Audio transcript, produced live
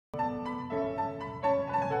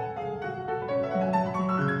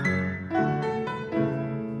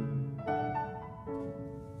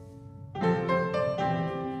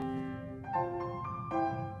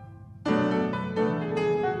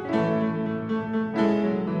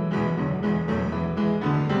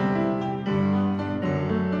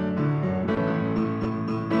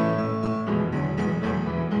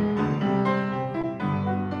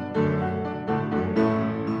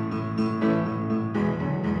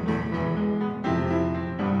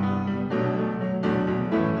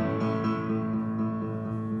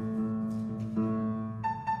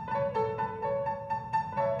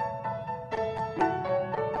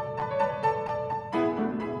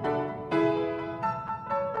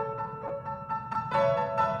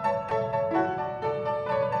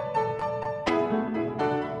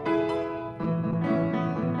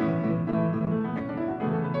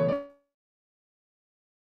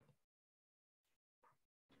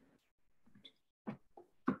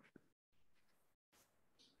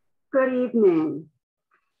Good evening.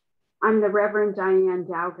 I'm the Reverend Diane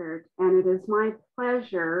Daugert, and it is my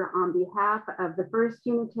pleasure on behalf of the First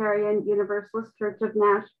Unitarian Universalist Church of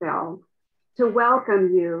Nashville to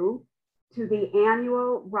welcome you to the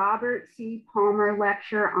annual Robert C. Palmer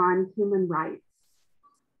Lecture on Human Rights.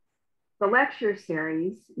 The lecture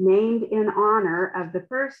series, named in honor of the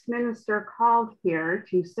first minister called here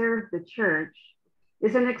to serve the church,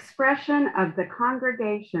 is an expression of the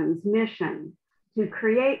congregation's mission to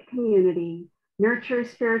create community, nurture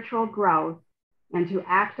spiritual growth, and to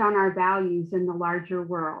act on our values in the larger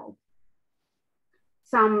world.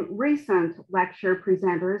 Some recent lecture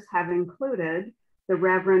presenters have included the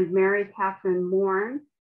Reverend Mary Catherine Mourne,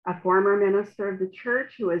 a former minister of the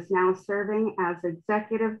church who is now serving as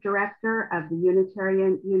executive director of the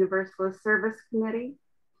Unitarian Universalist Service Committee,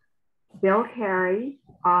 Bill Carey,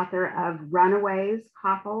 author of Runaways,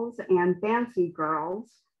 Couples, and Fancy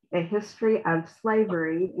Girls, A History of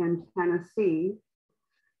Slavery in Tennessee,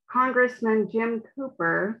 Congressman Jim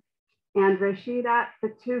Cooper, and Rashida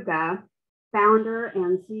Fatuga, founder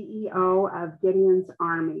and CEO of Gideon's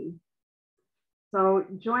Army. So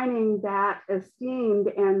joining that esteemed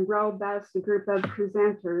and robust group of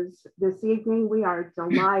presenters this evening, we are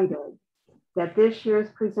delighted that this year's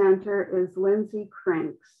presenter is Lindsey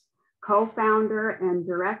Krinks, co-founder and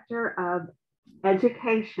director of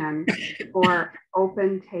education for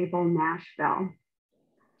Open Table Nashville.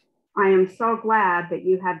 I am so glad that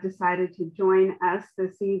you have decided to join us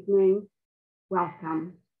this evening.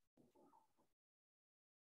 Welcome.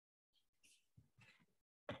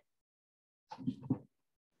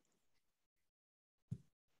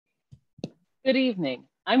 Good evening.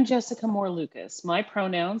 I'm Jessica Moore-Lucas. My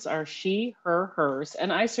pronouns are she, her, hers,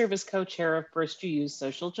 and I serve as co-chair of First UU's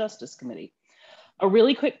Social Justice Committee. A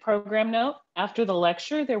really quick program note, after the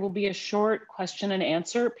lecture, there will be a short question and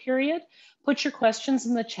answer period. Put your questions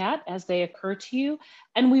in the chat as they occur to you,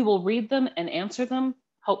 and we will read them and answer them,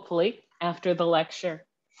 hopefully, after the lecture.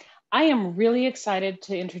 I am really excited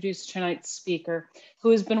to introduce tonight's speaker,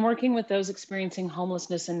 who has been working with those experiencing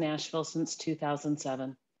homelessness in Nashville since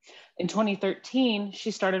 2007. In 2013,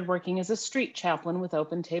 she started working as a street chaplain with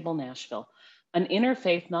Open Table Nashville, an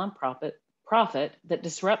interfaith nonprofit that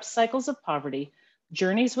disrupts cycles of poverty,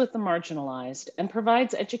 journeys with the marginalized, and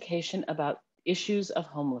provides education about issues of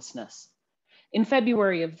homelessness. In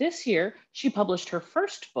February of this year, she published her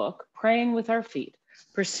first book, Praying with Our Feet,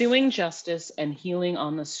 Pursuing Justice and Healing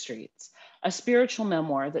on the Streets, a spiritual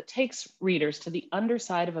memoir that takes readers to the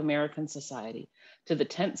underside of American society, to the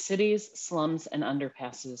tent cities, slums, and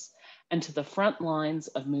underpasses, and to the front lines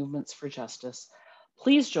of movements for justice.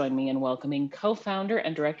 Please join me in welcoming co-founder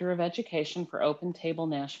and director of education for Open Table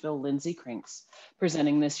Nashville, Lindsey Krinks,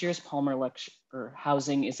 presenting this year's Palmer Lecture,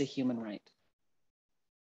 Housing is a Human Right.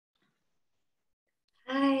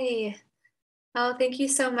 Hi. Oh, thank you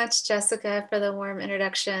so much, Jessica, for the warm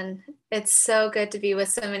introduction. It's so good to be with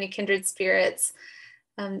so many kindred spirits.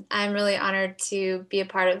 I'm really honored to be a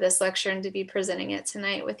part of this lecture and to be presenting it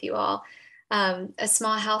tonight with you all. A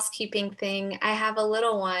small housekeeping thing, I have a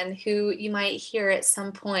little one who you might hear at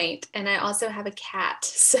some point, and I also have a cat,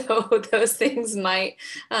 so those things might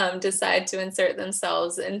decide to insert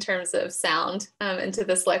themselves in terms of sound into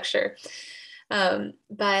this lecture.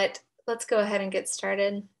 But let's go ahead and get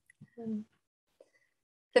started.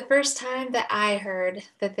 The first time that I heard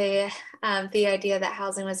that the idea that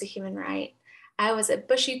housing was a human right, I was a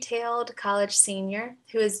bushy-tailed college senior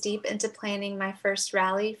who was deep into planning my first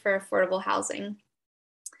rally for affordable housing.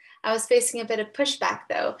 I was facing a bit of pushback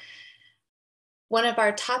though. One of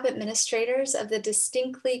our top administrators of the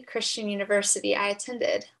distinctly Christian university I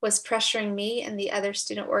attended was pressuring me and the other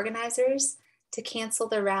student organizers to cancel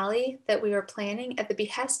the rally that we were planning at the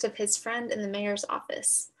behest of his friend in the mayor's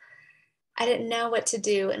office. I didn't know what to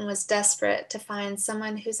do and was desperate to find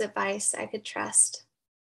someone whose advice I could trust.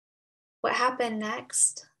 What happened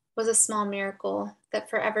next was a small miracle that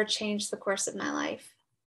forever changed the course of my life.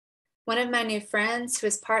 One of my new friends, who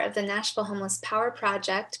was part of the Nashville Homeless Power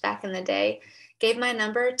Project back in the day, gave my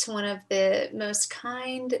number to one of the most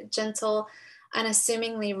kind, gentle,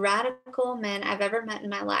 unassumingly radical men I've ever met in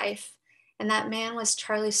my life. And that man was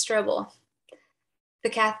Charlie Strobel,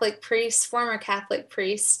 the Catholic priest, former Catholic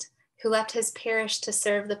priest, who left his parish to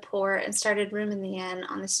serve the poor and started Room in the Inn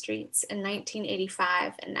on the streets in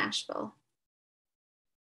 1985 in Nashville.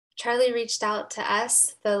 Charlie reached out to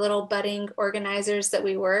us, the little budding organizers that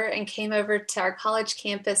we were, and came over to our college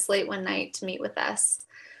campus late one night to meet with us.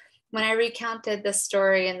 When I recounted the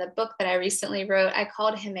story in the book that I recently wrote, I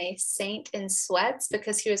called him a saint in sweats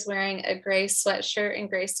because he was wearing a gray sweatshirt and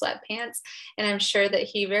gray sweatpants. And I'm sure that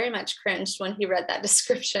he very much cringed when he read that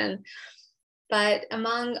description. But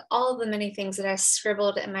among all the many things that I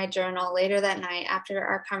scribbled in my journal later that night after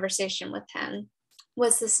our conversation with him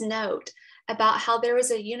was this note about how there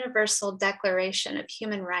was a universal declaration of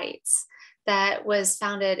human rights that was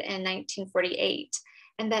founded in 1948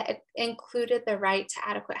 and that included the right to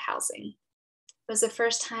adequate housing. It was the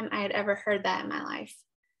first time I had ever heard that in my life.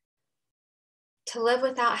 To live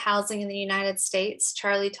without housing in the United States,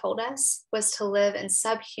 Charlie told us, was to live in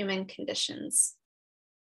subhuman conditions.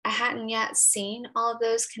 I hadn't yet seen all of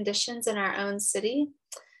those conditions in our own city,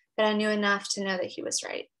 but I knew enough to know that he was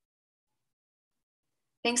right.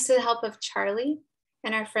 Thanks to the help of Charlie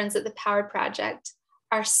and our friends at the Power Project,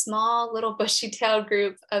 our small little bushy-tailed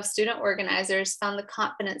group of student organizers found the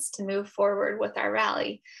confidence to move forward with our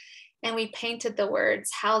rally. And we painted the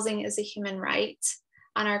words, "Housing is a human right,"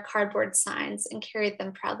 on our cardboard signs and carried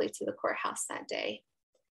them proudly to the courthouse that day.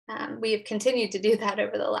 We have continued to do that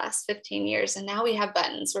over the last 15 years, and now we have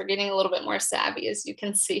buttons. We're getting a little bit more savvy, as you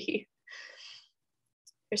can see.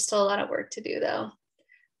 There's still a lot of work to do, though.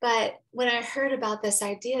 But when I heard about this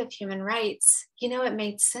idea of human rights, it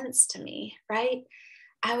made sense to me, right?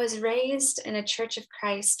 I was raised in a Church of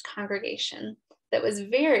Christ congregation that was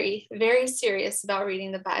very, very serious about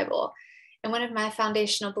reading the Bible. And one of my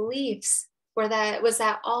foundational beliefs was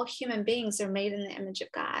that all human beings are made in the image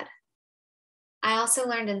of God. I also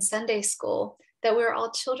learned in Sunday school that we are all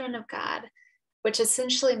children of God, which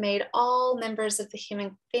essentially made all members of the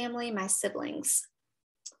human family my siblings.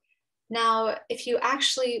 Now, if you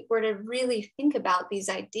actually were to really think about these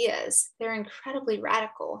ideas, they're incredibly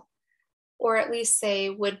radical, or at least they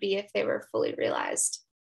would be if they were fully realized.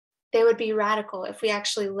 They would be radical if we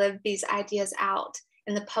actually lived these ideas out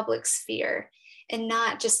in the public sphere and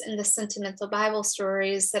not just in the sentimental Bible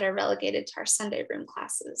stories that are relegated to our Sunday room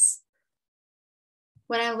classes.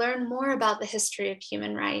 When I learned more about the history of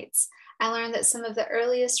human rights, I learned that some of the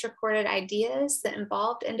earliest recorded ideas that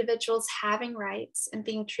involved individuals having rights and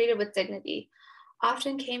being treated with dignity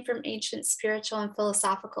often came from ancient spiritual and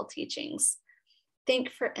philosophical teachings.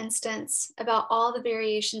 Think, for instance, about all the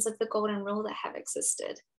variations of the Golden Rule that have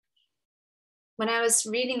existed. When I was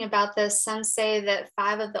reading about this, some say that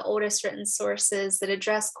 5 of the oldest written sources that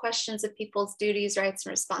address questions of people's duties, rights,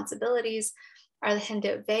 and responsibilities are the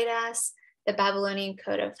Hindu Vedas, the Babylonian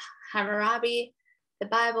Code of Hammurabi, the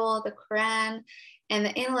Bible, the Quran, and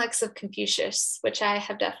the Analects of Confucius, which I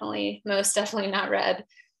have most definitely not read.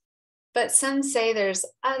 But some say there's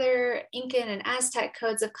other Incan and Aztec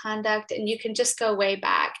codes of conduct, and you can just go way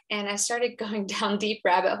back. And I started going down deep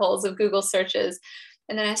rabbit holes of Google searches,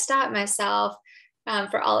 and then I stopped myself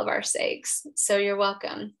for all of our sakes. So you're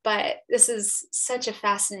welcome. But this is such a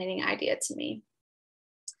fascinating idea to me.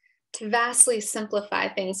 To vastly simplify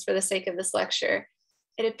things for the sake of this lecture,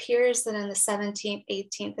 it appears that in the 17th,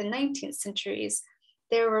 18th, and 19th centuries,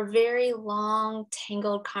 there were very long,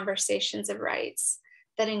 tangled conversations of rights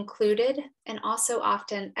that included and also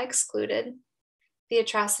often excluded the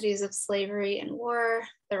atrocities of slavery and war,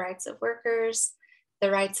 the rights of workers,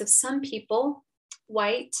 the rights of some people,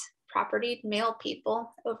 white, propertied male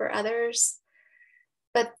people over others.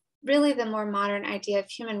 But really, the more modern idea of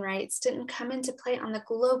human rights didn't come into play on the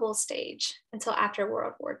global stage until after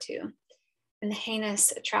World War II and the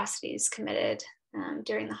heinous atrocities committed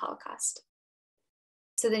during the Holocaust.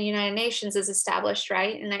 So the United Nations is established,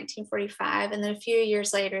 right, in 1945, and then a few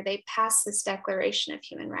years later, they passed this Declaration of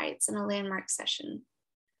Human Rights in a landmark session.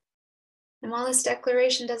 And while this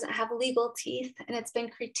declaration doesn't have legal teeth, and it's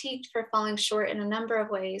been critiqued for falling short in a number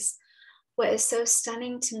of ways, what is so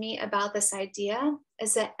stunning to me about this idea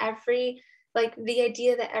is that the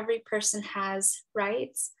idea that every person has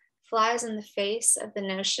rights flies in the face of the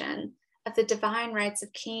notion of the divine rights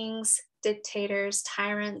of kings, dictators,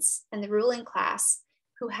 tyrants, and the ruling class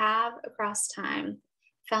who have, across time,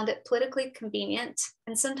 found it politically convenient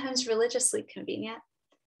and sometimes religiously convenient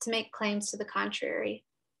to make claims to the contrary,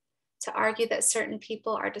 to argue that certain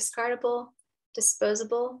people are discardable,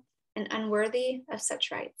 disposable, and unworthy of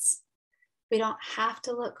such rights. We don't have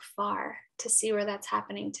to look far to see where that's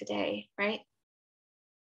happening today, right?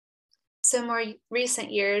 So more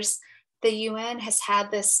recent years, the UN has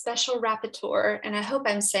had this special rapporteur, and I hope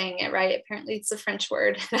I'm saying it right. Apparently it's a French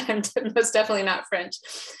word. I'm most definitely not French.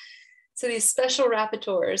 So these special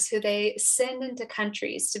rapporteurs who they send into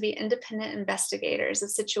countries to be independent investigators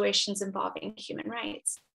of situations involving human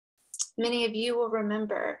rights. Many of you will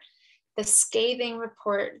remember the scathing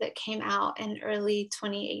report that came out in early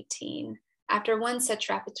 2018 after one such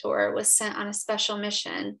rapporteur was sent on a special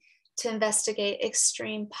mission to investigate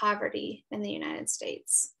extreme poverty in the United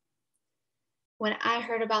States. When I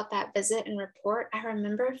heard about that visit and report, I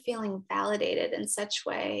remember feeling validated in some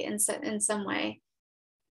way.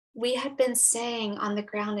 we had been saying on the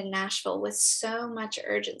ground in Nashville with so much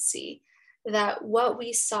urgency that what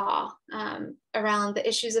we saw around the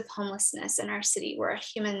issues of homelessness in our city were a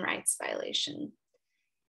human rights violation.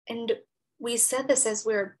 And we said this as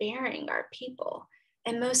we were burying our people.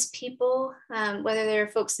 And most people, whether they're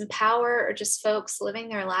folks in power or just folks living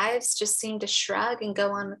their lives, just seem to shrug and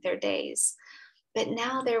go on with their days. But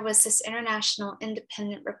now there was this international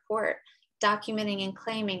independent report documenting and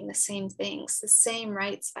claiming the same things, the same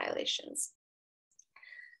rights violations.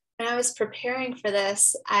 When I was preparing for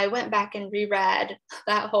this, I went back and reread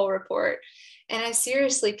that whole report. And I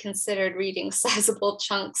seriously considered reading sizable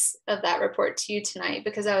chunks of that report to you tonight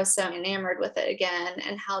because I was so enamored with it again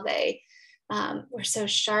and how they were so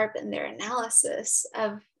sharp in their analysis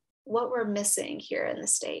of what we're missing here in the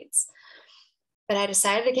States. But I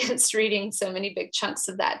decided against reading so many big chunks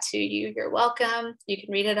of that to you. You're welcome. You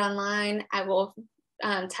can read it online. I will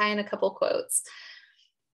tie in a couple quotes.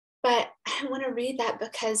 But I want to read that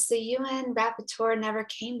because the UN rapporteur never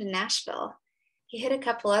came to Nashville. He hit a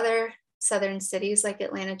couple other southern cities like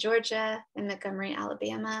Atlanta, Georgia, and Montgomery,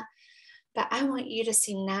 Alabama. But I want you to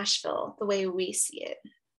see Nashville the way we see it,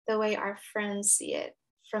 the way our friends see it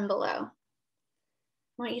from below.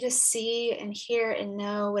 I want you to see and hear and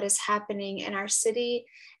know what is happening in our city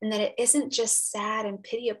and that it isn't just sad and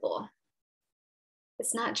pitiable.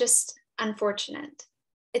 It's not just unfortunate.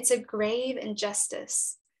 It's a grave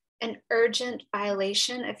injustice, an urgent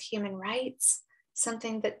violation of human rights,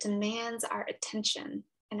 something that demands our attention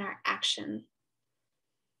and our action.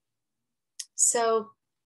 So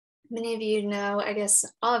many of you know, I guess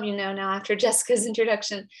all of you know now after Jessica's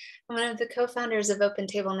introduction, I'm one of the co-founders of Open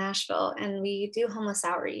Table Nashville, and we do homeless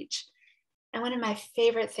outreach. And one of my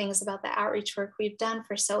favorite things about the outreach work we've done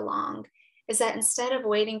for so long is that instead of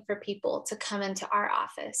waiting for people to come into our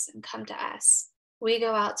office and come to us, we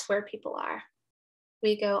go out to where people are.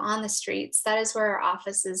 We go on the streets. That is where our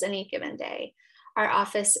office is any given day. Our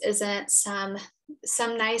office isn't some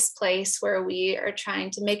nice place where we are trying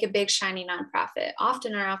to make a big shiny nonprofit.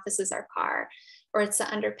 Often our office is our car, or it's the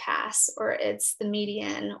underpass, or it's the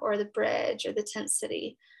median, or the bridge, or the tent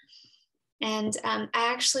city. And I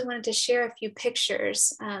actually wanted to share a few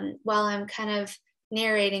pictures while I'm kind of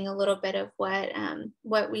narrating a little bit of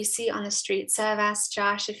what we see on the street. So I've asked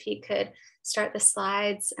Josh if he could start the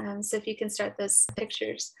slides. So if you can start those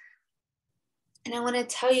pictures. And I want to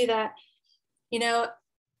tell you that, let's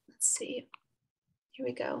see, here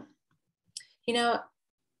we go.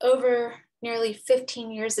 Over nearly 15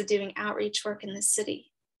 years of doing outreach work in the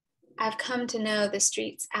city, I've come to know the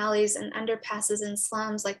streets, alleys, and underpasses and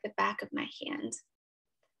slums like the back of my hand.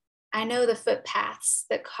 I know the footpaths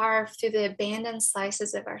that carve through the abandoned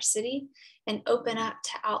slices of our city and open up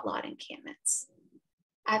to outlawed encampments.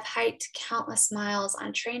 I've hiked countless miles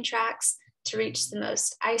on train tracks to reach the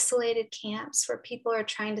most isolated camps where people are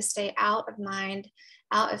trying to stay out of mind,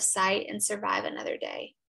 out of sight, and survive another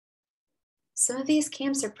day. Some of these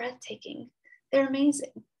camps are breathtaking. They're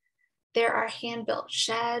amazing. There are hand-built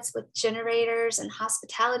sheds with generators and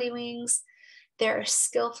hospitality wings. There are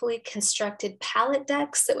skillfully constructed pallet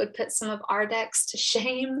decks that would put some of our decks to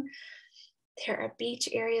shame. There are beach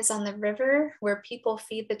areas on the river where people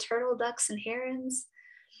feed the turtle, ducks, and herons.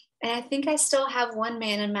 And I think I still have one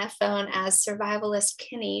man in my phone as survivalist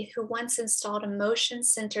Kenny, who once installed a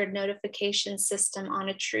motion-centered notification system on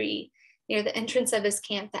a tree near the entrance of his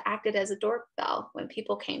camp that acted as a doorbell when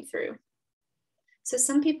people came through. So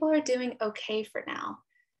some people are doing okay for now,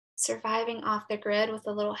 surviving off the grid with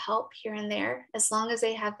a little help here and there, as long as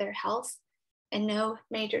they have their health and no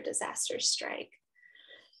major disasters strike.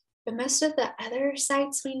 But most of the other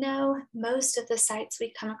sites we know, most of the sites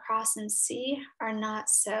we come across and see are not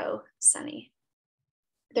so sunny.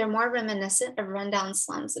 They're more reminiscent of rundown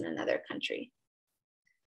slums in another country.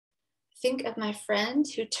 Think of my friend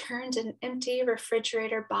who turned an empty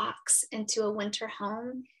refrigerator box into a winter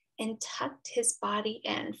home and tucked his body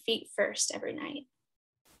in feet first every night.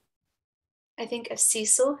 I think of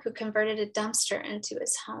Cecil, who converted a dumpster into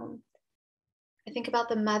his home. I think about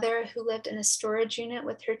the mother who lived in a storage unit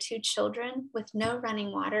with her 2 children with no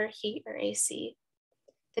running water, heat, or AC.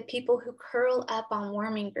 The people who curl up on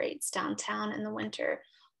warming grates downtown in the winter,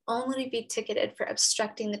 only to be ticketed for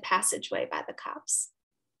obstructing the passageway by the cops.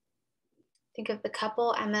 Think of the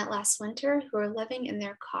couple I met last winter who are living in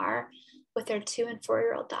their car with their 2- and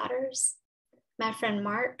 4-year-old daughters. My friend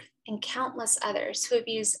Mark and countless others who have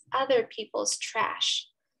used other people's trash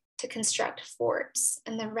to construct forts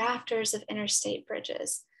and the rafters of interstate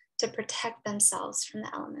bridges to protect themselves from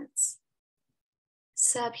the elements.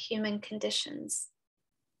 Subhuman conditions,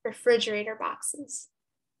 refrigerator boxes,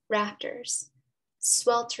 rafters,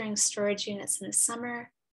 sweltering storage units in the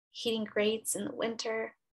summer, heating grates in the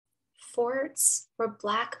winter, forts where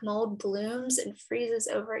black mold blooms and freezes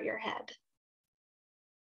over your head.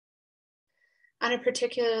 On a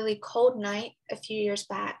particularly cold night a few years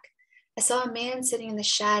back, I saw a man sitting in the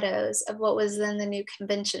shadows of what was then the new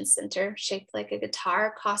convention center, shaped like a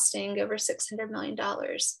guitar, costing over $600 million.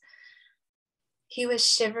 He was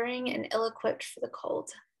shivering and ill-equipped for the cold.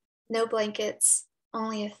 No blankets,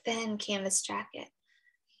 only a thin canvas jacket.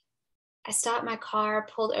 I stopped my car,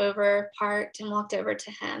 pulled over, parked, and walked over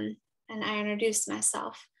to him, and I introduced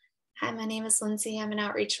myself. Hi, my name is Lindsay. I'm an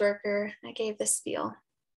outreach worker. I gave this spiel.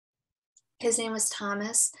 His name was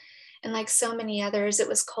Thomas, and like so many others, it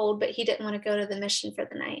was cold, but he didn't want to go to the mission for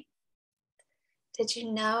the night. Did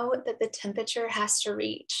you know that the temperature has to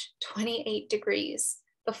reach 28 degrees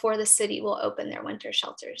before the city will open their winter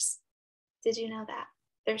shelters? Did you know that?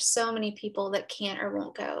 There's so many people that can't or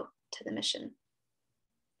won't go to the mission.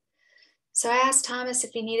 So I asked Thomas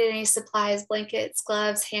if he needed any supplies, blankets,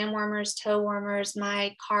 gloves, hand warmers, toe warmers.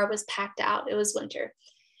 My car was packed out. It was winter.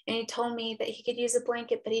 And he told me that he could use a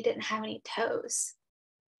blanket, but he didn't have any toes.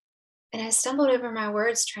 And I stumbled over my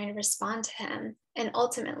words trying to respond to him. And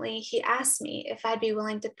ultimately, he asked me if I'd be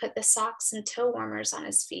willing to put the socks and toe warmers on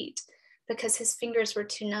his feet because his fingers were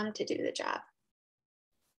too numb to do the job.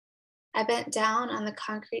 I bent down on the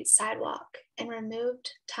concrete sidewalk and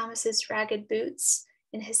removed Thomas's ragged boots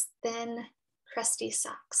and his thin, crusty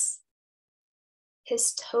socks.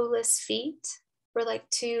 His toeless feet were like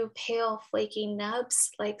two pale, flaky nubs,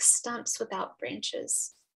 like stumps without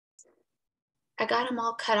branches. I got them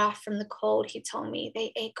all cut off from the cold, he told me.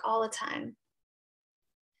 They ache all the time.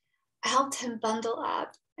 I helped him bundle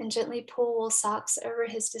up and gently pull wool socks over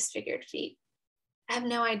his disfigured feet. I have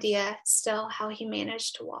no idea still how he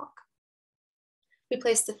managed to walk. We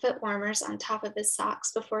placed the foot warmers on top of his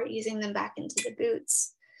socks before easing them back into the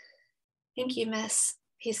boots. Thank you, miss,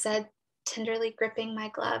 he said, tenderly gripping my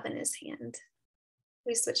glove in his hand.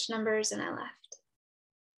 We switched numbers and I left.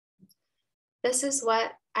 This is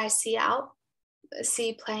what I see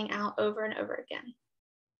playing out over and over again.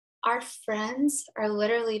 Our friends are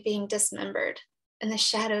literally being dismembered in the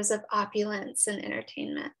shadows of opulence and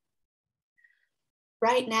entertainment.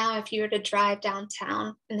 Right now, if you were to drive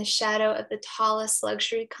downtown in the shadow of the tallest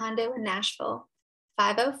luxury condo in Nashville,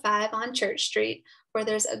 505 on Church Street, where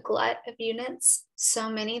there's a glut of units, so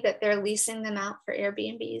many that they're leasing them out for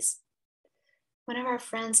Airbnbs. One of our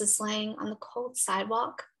friends is laying on the cold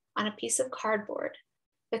sidewalk on a piece of cardboard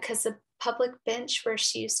because the public bench where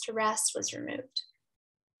she used to rest was removed.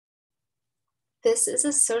 This is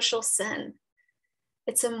a social sin.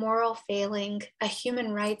 It's a moral failing, a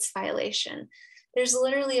human rights violation. There's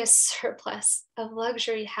literally a surplus of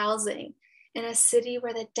luxury housing in a city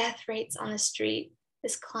where the death rates on the street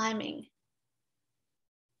is climbing.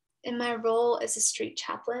 In my role as a street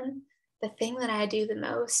chaplain, the thing that I do the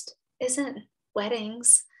most isn't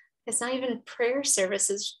weddings. It's not even prayer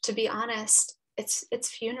services, to be honest. It's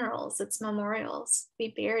funerals, it's memorials.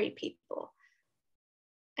 We bury people.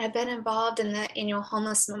 I've been involved in the annual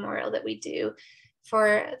homeless memorial that we do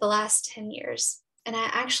for the last 10 years. And I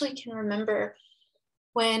actually can remember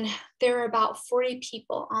when there were about 40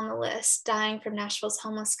 people on the list dying from Nashville's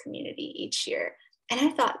homeless community each year. And I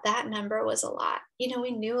thought that number was a lot. You know,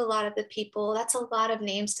 we knew a lot of the people. That's a lot of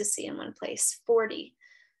names to see in one place, 40.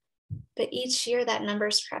 But each year that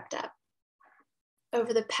number's crept up.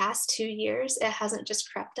 Over the past 2 years, it hasn't just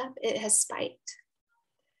crept up, it has spiked.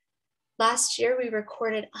 Last year, we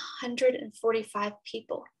recorded 145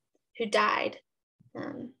 people who died.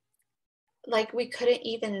 Like we couldn't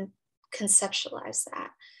even conceptualize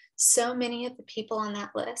that. So many of the people on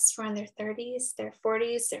that list were in their 30s, their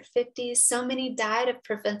 40s, their 50s. So many died of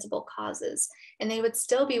preventable causes, and they would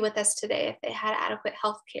still be with us today if they had adequate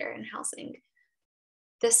health care and housing.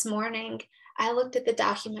 This morning, I looked at the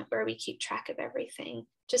document where we keep track of everything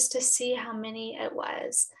just to see how many it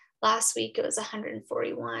was. Last week, it was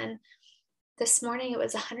 141. This morning, it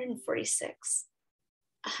was 146.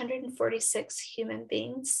 146 human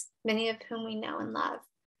beings, many of whom we know and love.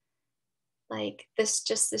 Like this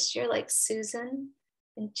year, like Susan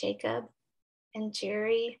and Jacob and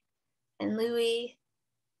Jerry and Louie,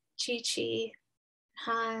 Chi-Chi,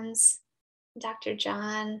 Hans, Dr.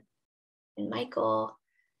 John and Michael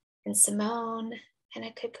and Simone, and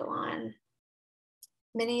I could go on.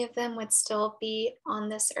 Many of them would still be on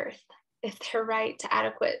this earth if their right to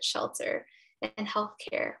adequate shelter and health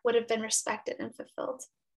care would have been respected and fulfilled.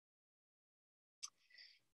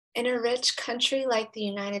 In a rich country like the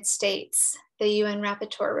United States, the UN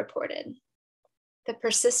Rapporteur reported, the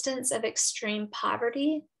persistence of extreme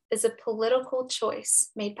poverty is a political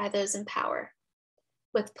choice made by those in power.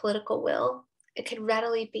 With political will it could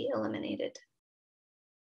readily be eliminated.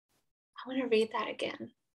 I want to read that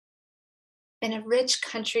again. In a rich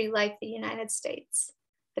country like the United States,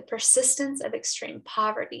 the persistence of extreme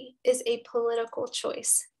poverty is a political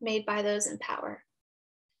choice made by those in power.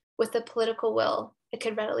 With the political will, it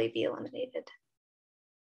could readily be eliminated.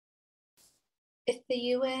 If the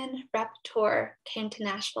UN rapporteur came to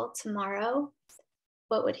Nashville tomorrow,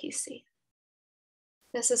 what would he see?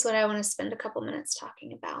 This is what I want to spend a couple minutes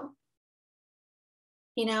talking about.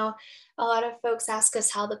 You know, a lot of folks ask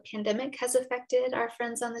us how the pandemic has affected our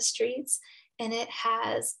friends on the streets, and it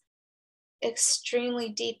has extremely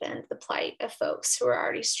deepened the plight of folks who are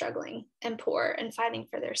already struggling and poor and fighting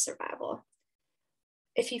for their survival.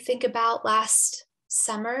 If you think about last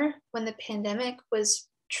summer when the pandemic was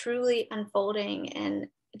truly unfolding and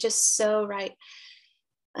just so right,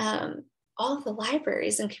 all of the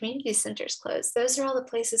libraries and community centers closed. Those are all the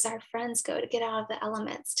places our friends go to get out of the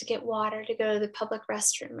elements, to get water, to go to the public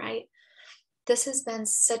restroom, right? This has been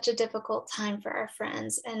such a difficult time for our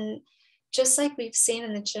friends. And just like we've seen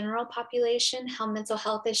in the general population, how mental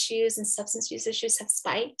health issues and substance use issues have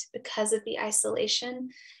spiked because of the isolation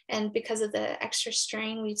and because of the extra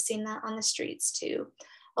strain, we've seen that on the streets too.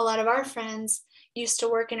 A lot of our friends used to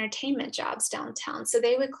work entertainment jobs downtown. So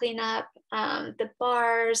they would clean up the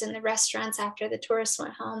bars and the restaurants after the tourists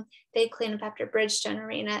went home. They'd clean up after Bridgestone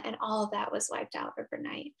Arena, and all of that was wiped out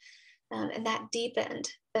overnight. And that deepened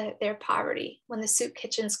their poverty when the soup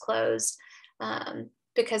kitchens closed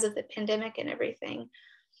because of the pandemic and everything.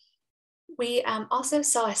 We also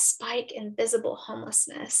saw a spike in visible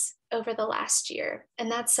homelessness over the last year.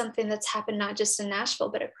 And that's something that's happened not just in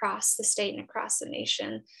Nashville, but across the state and across the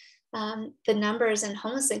nation. The numbers in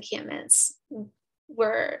homeless encampments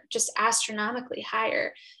were just astronomically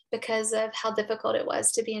higher because of how difficult it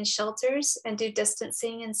was to be in shelters and do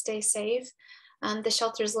distancing and stay safe. The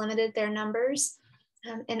shelters limited their numbers,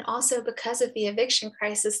 and also because of the eviction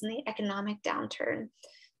crisis and the economic downturn.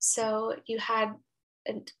 So you had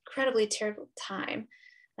an incredibly terrible time.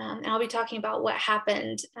 And I'll be talking about what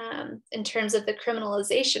happened in terms of the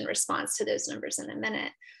criminalization response to those numbers in a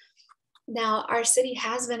minute. Now, our city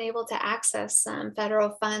has been able to access some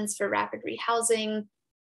federal funds for rapid rehousing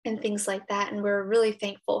and things like that. And we're really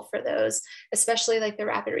thankful for those, especially like the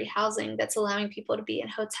rapid rehousing that's allowing people to be in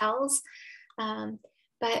hotels.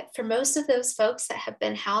 But for most of those folks that have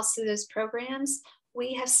been housed through those programs,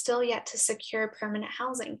 we have still yet to secure permanent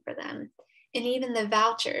housing for them. And even the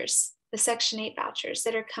vouchers, the Section 8 vouchers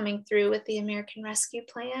that are coming through with the American Rescue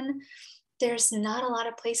Plan, there's not a lot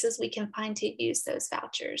of places we can find to use those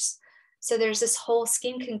vouchers. So there's this whole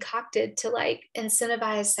scheme concocted to like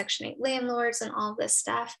incentivize Section 8 landlords and all this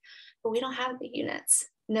stuff, but we don't have the units.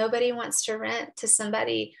 Nobody wants to rent to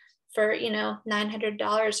somebody for, you know,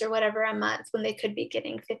 $900 or whatever a month when they could be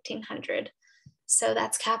getting $1,500. So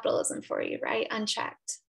that's capitalism for you, right?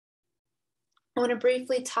 Unchecked. I want to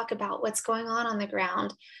briefly talk about what's going on the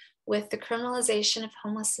ground with the criminalization of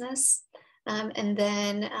homelessness, and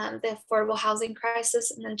then the affordable housing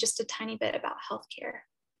crisis, and then just a tiny bit about healthcare.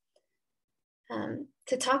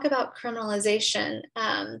 To talk about criminalization,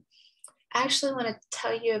 I actually want to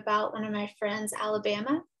tell you about one of my friends,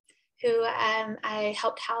 Alabama, who I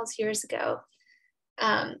helped house years ago.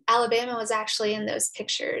 Alabama was actually in those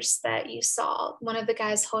pictures that you saw, one of the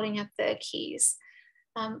guys holding up the keys.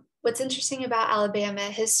 What's interesting about Alabama,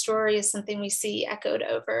 his story is something we see echoed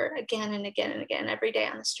over again and again and again every day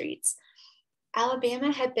on the streets.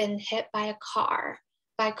 Alabama had been hit by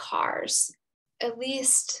cars, at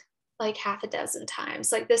least like half a dozen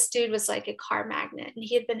times. Like this dude was like a car magnet, and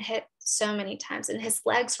he had been hit so many times, and his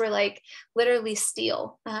legs were like literally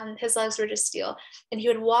steel. His legs were just steel, and he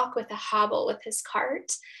would walk with a hobble with his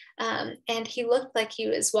cart, and he looked like he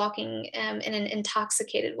was walking in an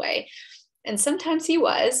intoxicated way. And sometimes he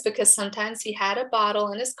was, because sometimes he had a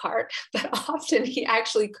bottle in his cart, but often he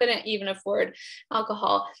actually couldn't even afford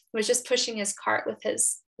alcohol. He was just pushing his cart with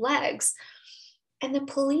his legs. And the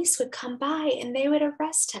police would come by and they would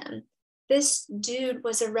arrest him. This dude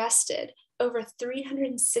was arrested over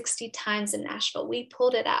 360 times in Nashville. We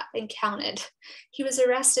pulled it up and counted. He was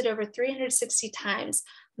arrested over 360 times,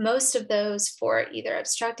 most of those for either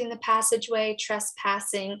obstructing the passageway,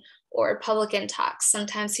 trespassing, or public intox.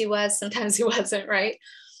 Sometimes he was, sometimes he wasn't, right?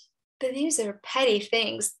 But these are petty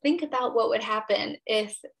things. Think about what would happen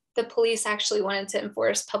if the police actually wanted to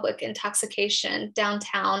enforce public intoxication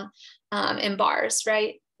downtown in bars,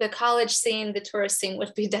 right? The college scene, the tourist scene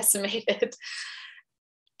would be decimated.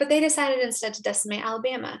 But they decided instead to decimate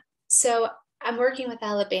Alabama. So I'm working with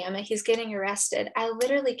Alabama. He's getting arrested. I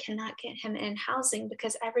literally cannot get him in housing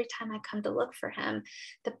because every time I come to look for him,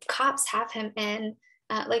 the cops have him in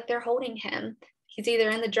like they're holding him. He's either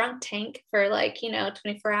in the drunk tank for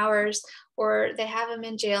 24 hours, or they have him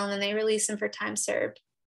in jail and then they release him for time served.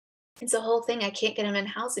 It's a whole thing. I can't get him in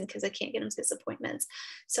housing because I can't get him to his appointments.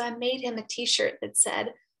 So I made him a t-shirt that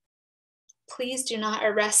said, "Please do not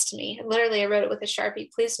arrest me." Literally, I wrote it with a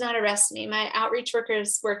Sharpie. "Please do not arrest me. My outreach worker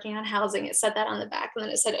is working on housing." It said that on the back, and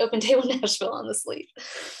then it said Open Table Nashville on the sleeve.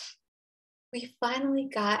 We finally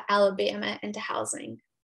got Alabama into housing.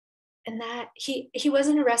 And that he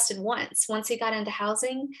wasn't arrested once. Once he got into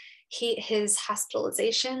housing, his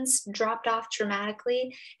hospitalizations dropped off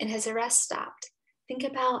dramatically and his arrest stopped. Think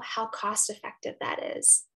about how cost effective that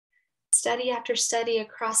is. Study after study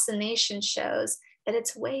across the nation shows that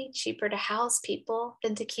it's way cheaper to house people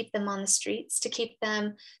than to keep them on the streets, to keep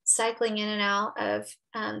them cycling in and out of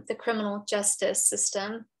the criminal justice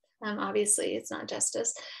system. Obviously, it's not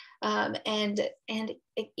justice. And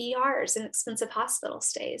ERs and expensive hospital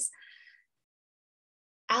stays.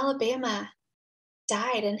 Alabama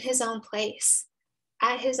died in his own place,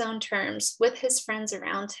 at his own terms, with his friends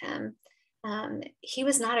around him. He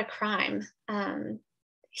was not a crime.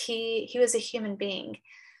 He was a human being.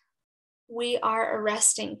 We are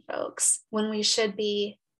arresting folks when we should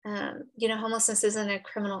be. Homelessness isn't a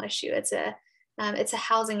criminal issue. It's a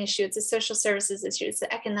housing issue. It's a social services issue. It's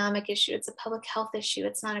an economic issue. It's a public health issue.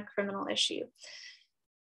 It's not a criminal issue.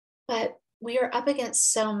 But we are up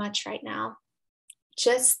against so much right now.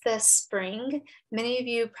 Just this spring, many of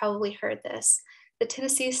you probably heard this, the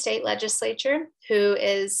Tennessee State Legislature, who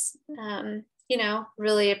is,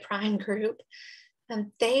 really a prime group,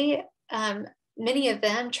 many of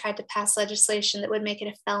them tried to pass legislation that would make it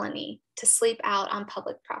a felony to sleep out on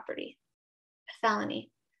public property, a felony.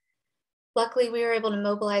 Luckily, we were able to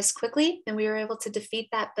mobilize quickly and we were able to defeat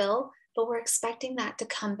that bill, but we're expecting that to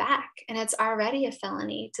come back, and it's already a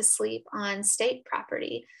felony to sleep on state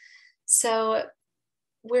property. So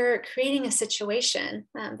we're creating a situation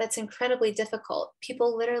that's incredibly difficult.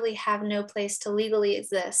 People literally have no place to legally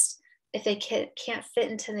exist if they can't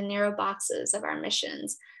fit into the narrow boxes of our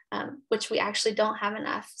missions, which we actually don't have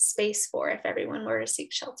enough space for if everyone were to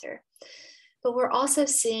seek shelter. But we're also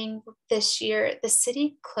seeing this year, the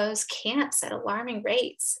city close camps at alarming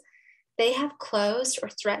rates. They have closed or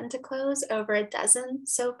threatened to close over a dozen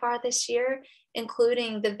so far this year,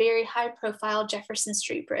 including the very high profile Jefferson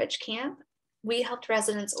Street Bridge camp. We helped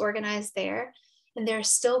residents organize there, and there are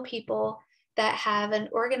still people that have an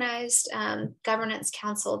organized governance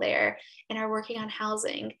council there and are working on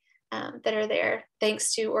housing that are there,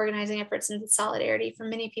 thanks to organizing efforts and solidarity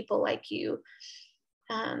from many people like you.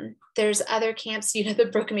 There's other camps,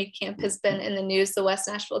 the Brookmead camp has been in the news, the West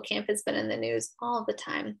Nashville camp has been in the news all the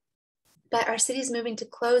time. But our city's moving to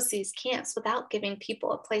close these camps without giving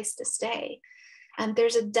people a place to stay.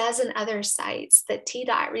 There's a dozen other sites that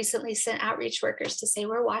TDOT recently sent outreach workers to say,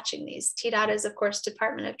 we're watching these. TDOT is, of course,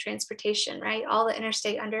 Department of Transportation, right? All the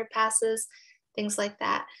interstate underpasses, things like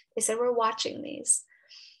that. They said, we're watching these.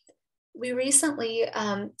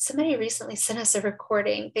 Somebody recently sent us a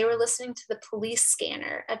recording. They were listening to the police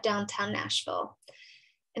scanner of downtown Nashville.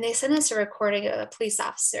 And they sent us a recording of a police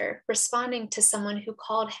officer responding to someone who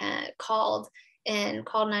called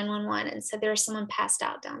 911 and said there was someone passed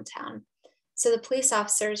out downtown. So the police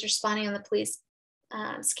officer is responding on the police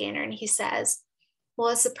scanner, and he says, well,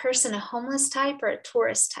 is the person a homeless type or a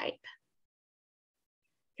tourist type?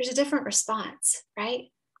 There's a different response,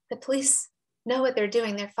 right? The police know what they're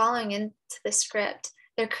doing. They're following into the script.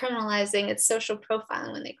 They're criminalizing. It's social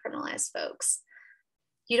profiling when they criminalize folks.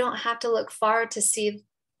 You don't have to look far to see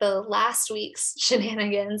the last week's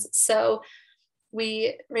shenanigans. So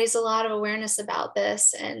we raised a lot of awareness about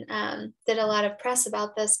this and did a lot of press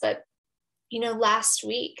about this, but last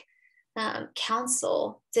week,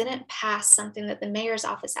 council didn't pass something that the mayor's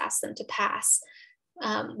office asked them to pass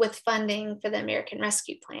with funding for the American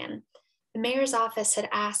Rescue Plan. The mayor's office had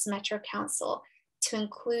asked Metro Council to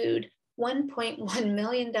include $1.1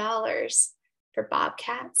 million for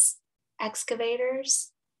bobcats,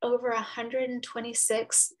 excavators, over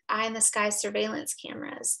 126 eye-in-the-sky surveillance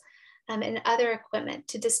cameras, and other equipment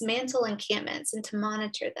to dismantle encampments and to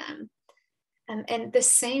monitor them. And the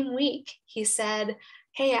same week, he said,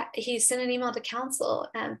 hey, he sent an email to council.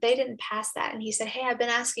 They didn't pass that. And he said, hey, I've been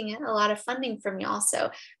asking a lot of funding from y'all. So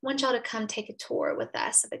I want y'all to come take a tour with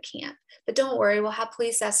us of the camp. But don't worry, we'll have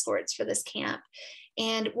police escorts for this camp.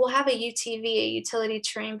 And we'll have a UTV, a utility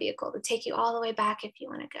terrain vehicle, to take you all the way back if you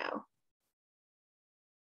want to go.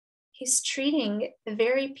 He's treating the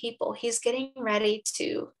very people he's getting ready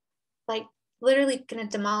to, literally going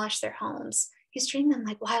to demolish their homes. He's treating them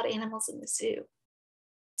like wild animals in the zoo.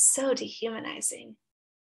 So dehumanizing.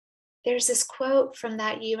 There's this quote from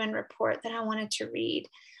that UN report that I wanted to read.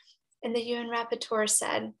 And the UN rapporteur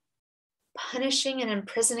said, "Punishing and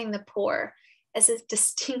imprisoning the poor is a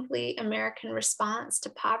distinctly American response to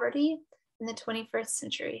poverty in the 21st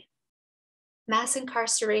century. Mass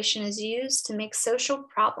incarceration is used to make social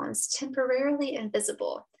problems temporarily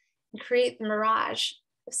invisible and create the mirage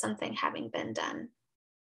of something having been done."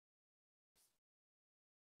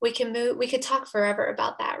 We could talk forever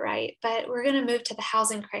about that, right? But we're going to move to the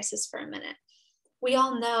housing crisis for a minute. We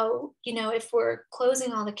all know, if we're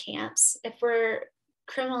closing all the camps, if we're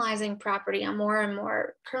criminalizing property on more and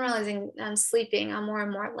more, criminalizing sleeping on more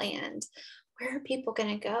and more land, where are people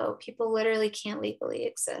going to go? People literally can't legally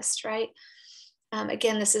exist, right?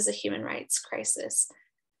 Again, this is a human rights crisis.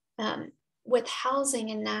 With housing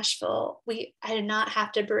in Nashville, I did not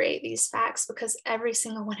have to berate these facts because every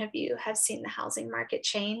single one of you have seen the housing market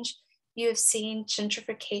change. You have seen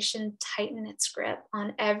gentrification tighten its grip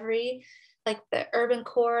on every, like the urban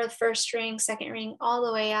core, the first ring, second ring, all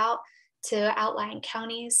the way out to outlying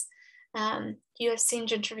counties. You have seen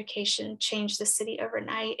gentrification change the city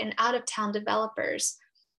overnight, and out-of-town developers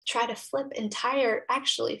try to flip entire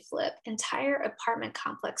apartment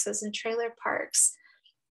complexes and trailer parks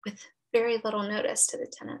with very little notice to the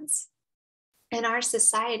tenants. In our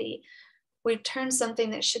society, we've turned something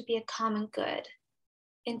that should be a common good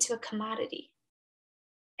into a commodity.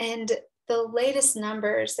 And the latest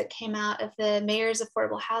numbers that came out of the Mayor's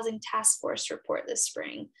Affordable Housing Task Force report this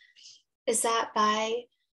spring is that by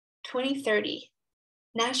 2030,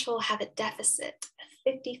 Nashville will have a deficit of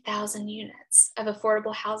 50,000 units of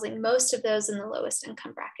affordable housing, most of those in the lowest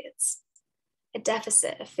income brackets. A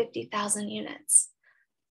deficit of 50,000 units.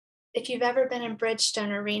 If you've ever been in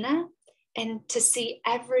Bridgestone Arena and to see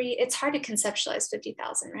it's hard to conceptualize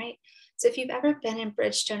 50,000, right? So if you've ever been in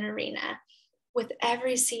Bridgestone Arena with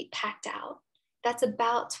every seat packed out, that's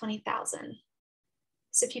about 20,000.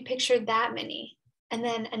 So if you picture that many, and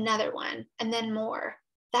then another one, and then more,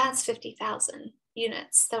 that's 50,000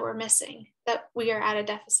 units that we're missing, that we are at a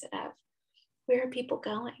deficit of. Where are people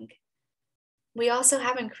going? We also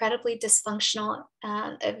have incredibly dysfunctional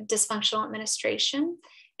administration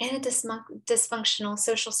and a dysfunctional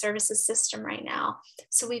social services system right now.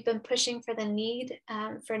 So we've been pushing for the need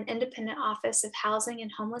for an independent office of housing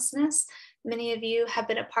and homelessness. Many of you have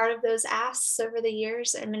been a part of those asks over the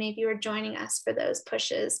years, and many of you are joining us for those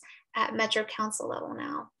pushes at Metro Council level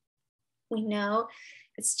now. We know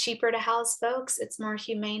it's cheaper to house folks, it's more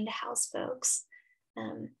humane to house folks.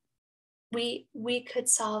 We could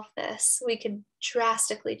solve this. We could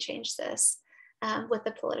drastically change this with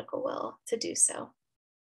the political will to do so.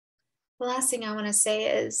 The last thing I want to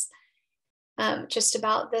say is just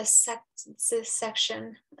about this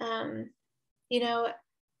section.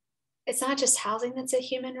 It's not just housing that's a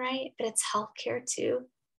human right, but it's healthcare too.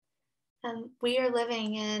 We are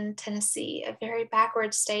living in Tennessee, a very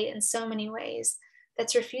backward state in so many ways,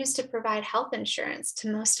 that's refused to provide health insurance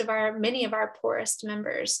to many of our poorest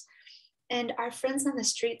members. And our friends on the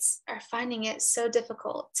streets are finding it so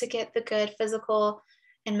difficult to get the good physical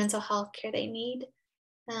and mental health care they need.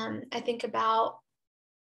 I think about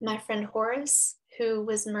my friend Horace, who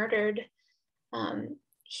was murdered.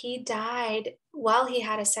 He died while he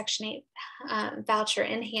had a Section 8 voucher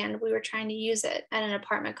in hand. We were trying to use it at an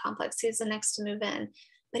apartment complex. He was the next to move in.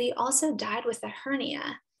 But he also died with a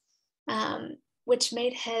hernia, which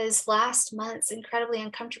made his last months incredibly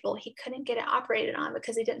uncomfortable. He couldn't get it operated on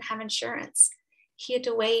because he didn't have insurance. He had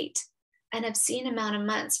to wait an obscene amount of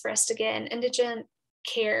months for us to get an indigent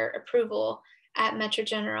care approval at Metro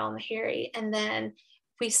General Meharry. And then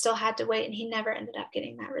we still had to wait, and he never ended up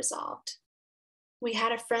getting that resolved. We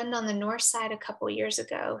had a friend on the north side a couple of years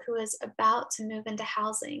ago who was about to move into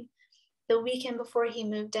housing. The weekend before he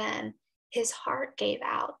moved in, his heart gave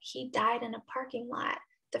out. He died in a parking lot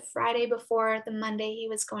the Friday before the Monday he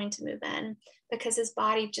was going to move in because his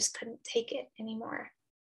body just couldn't take it anymore.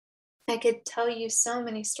 I could tell you so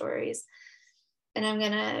many stories, and I'm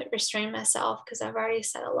going to restrain myself because I've already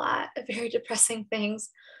said a lot of very depressing things.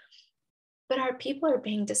 But our people are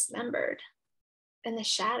being dismembered in the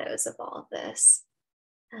shadows of all of this.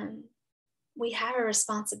 We have a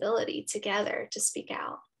responsibility together to speak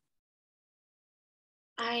out.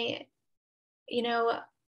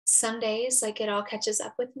 Some days, it all catches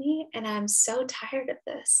up with me, and I'm so tired of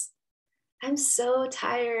this. I'm so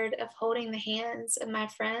tired of holding the hands of my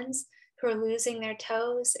friends who are losing their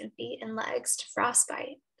toes and feet and legs to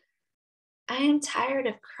frostbite. I am tired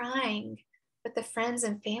of crying with the friends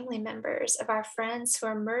and family members of our friends who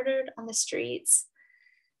are murdered on the streets,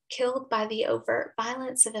 killed by the overt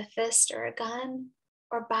violence of a fist or a gun,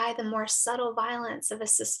 or by the more subtle violence of a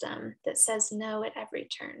system that says no at every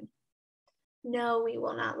turn. No, we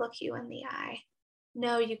will not look you in the eye.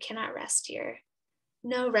 No, you cannot rest here.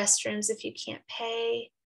 No restrooms if you can't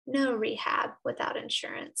pay. No rehab without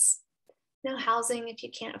insurance. No housing if you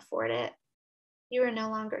can't afford it. You are no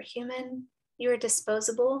longer human. You are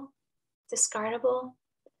disposable, discardable.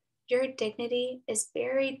 Your dignity is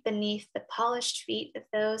buried beneath the polished feet of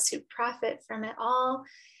those who profit from it all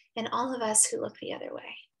and all of us who look the other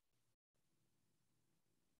way.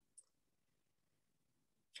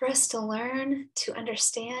 For us to learn to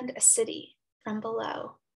understand a city from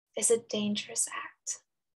below is a dangerous act.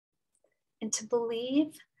 And to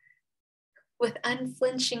believe with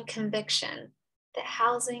unflinching conviction that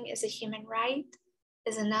housing is a human right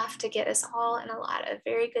is enough to get us all in a lot of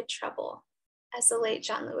very good trouble, as the late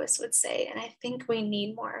John Lewis would say. And I think we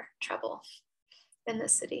need more trouble in the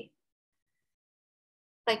city.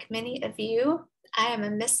 Like many of you, I am a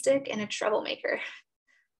mystic and a troublemaker.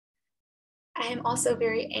 I am also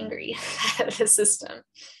very angry at the system,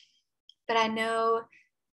 but I know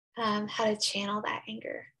how to channel that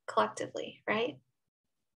anger collectively, right?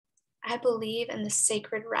 I believe in the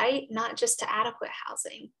sacred right, not just to adequate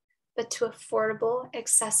housing, but to affordable,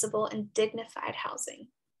 accessible, and dignified housing.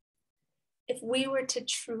 If we were to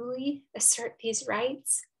truly assert these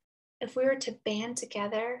rights, if we were to band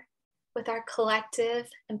together with our collective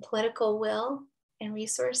and political will and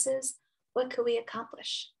resources, what could we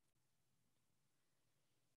accomplish?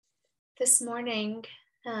 This morning,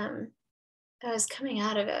 I was coming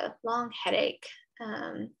out of a long headache,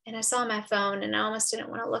 and I saw my phone and I almost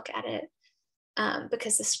didn't want to look at it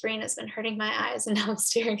because the screen has been hurting my eyes and now I'm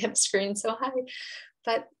staring at the screen so high.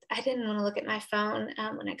 But I didn't want to look at my phone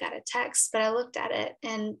when I got a text, but I looked at it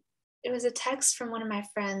and it was a text from one of my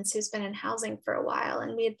friends who's been in housing for a while.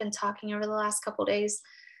 And we had been talking over the last couple of days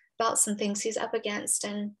about some things he's up against.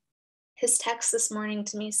 And his text this morning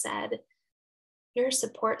to me said, "Your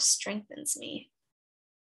support strengthens me."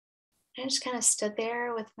 I just kind of stood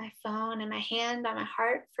there with my phone and my hand on my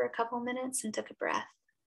heart for a couple minutes and took a breath.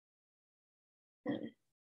 And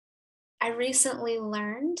I recently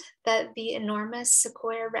learned that the enormous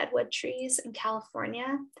sequoia redwood trees in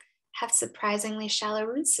California have surprisingly shallow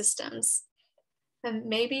root systems.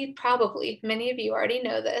 And probably, many of you already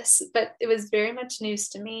know this, but it was very much news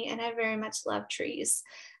to me, and I very much love trees.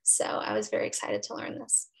 So I was very excited to learn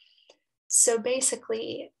this. So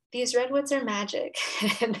basically, these redwoods are magic,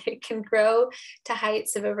 and they can grow to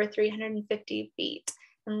heights of over 350 feet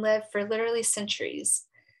and live for literally centuries.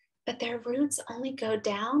 But their roots only go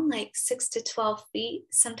down like 6 to 12 feet,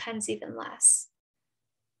 sometimes even less.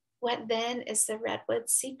 What then is the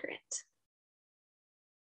redwood's secret?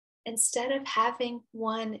 Instead of having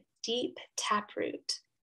one deep taproot,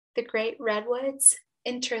 the great redwoods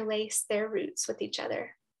interlace their roots with each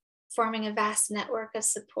other, forming a vast network of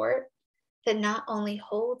support that not only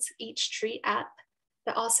holds each tree up,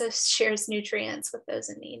 but also shares nutrients with those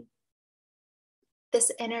in need.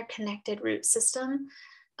 This interconnected root system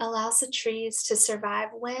allows the trees to survive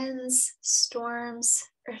winds, storms,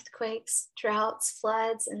 earthquakes, droughts,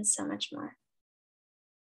 floods, and so much more.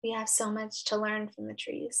 We have so much to learn from the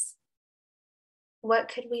trees. What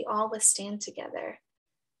could we all withstand together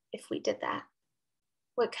if we did that?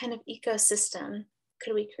 What kind of ecosystem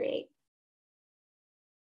could we create?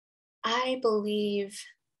 I believe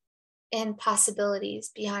in possibilities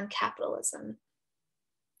beyond capitalism.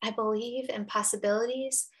 I believe in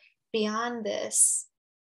possibilities beyond this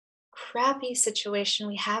crappy situation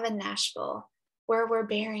we have in Nashville, where we're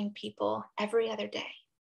burying people every other day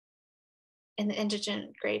in the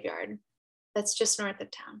indigent graveyard that's just north of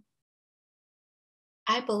town.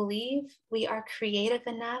 I believe we are creative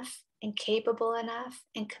enough and capable enough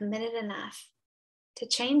and committed enough to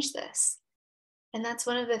change this. And that's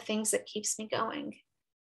one of the things that keeps me going.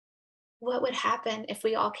 What would happen if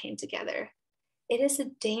we all came together? It is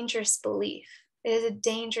a dangerous belief. It is a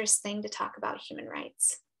dangerous thing to talk about human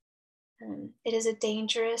rights. It is a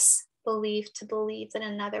dangerous belief to believe that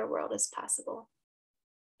another world is possible.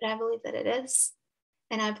 But I believe that it is.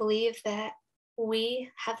 And I believe that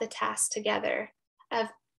we have the task together of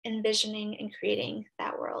envisioning and creating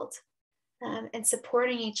that world and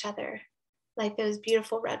supporting each other like those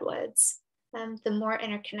beautiful redwoods. The more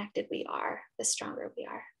interconnected we are, the stronger we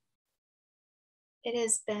are. It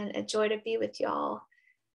has been a joy to be with y'all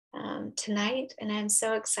tonight, and I'm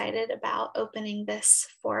so excited about opening this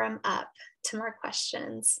forum up to more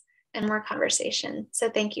questions and more conversation. So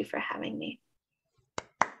thank you for having me.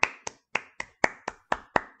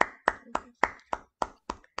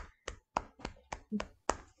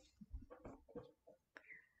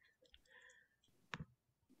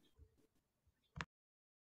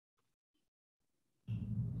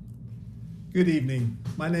 Good evening.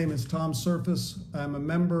 My name is Tom Surface. I'm a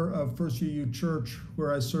member of First UU Church,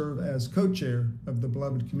 where I serve as co-chair of the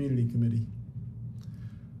Beloved Community Committee.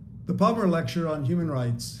 The Palmer Lecture on Human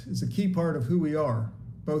Rights is a key part of who we are,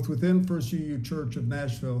 both within First UU Church of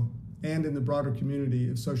Nashville and in the broader community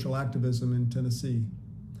of social activism in Tennessee.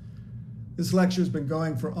 This lecture has been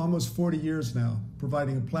going for almost 40 years now,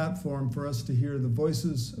 providing a platform for us to hear the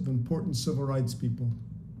voices of important civil rights people.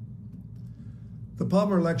 The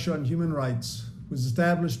Palmer Lecture on Human Rights was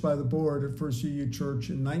established by the board at First UU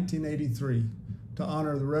Church in 1983 to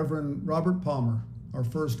honor the Reverend Robert Palmer, our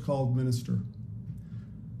first called minister.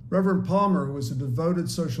 Reverend Palmer was a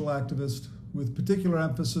devoted social activist with particular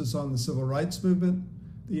emphasis on the civil rights movement,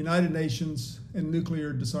 the United Nations, and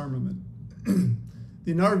nuclear disarmament.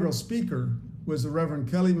 The inaugural speaker was the Reverend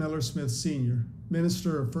Kelly Miller Smith Sr.,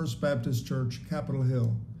 minister of First Baptist Church, Capitol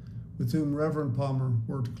Hill, with whom Reverend Palmer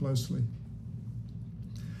worked closely.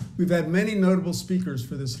 We've had many notable speakers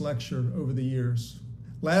for this lecture over the years.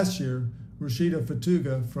 Last year, Rashida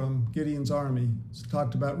Fatuga from Gideon's Army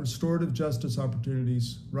talked about restorative justice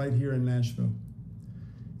opportunities right here in Nashville.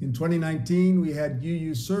 In 2019, we had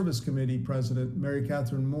UU Service Committee President Mary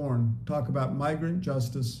Catherine Mourn talk about migrant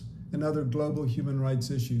justice and other global human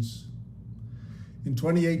rights issues. In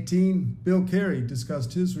 2018, Bill Carey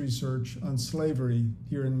discussed his research on slavery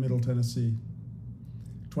here in Middle Tennessee.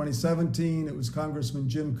 2017, it was Congressman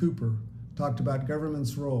Jim Cooper talked about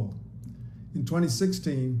government's role. In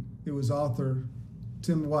 2016, it was author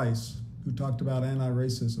Tim Weiss who talked about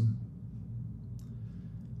anti-racism.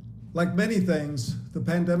 Like many things, the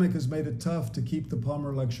pandemic has made it tough to keep the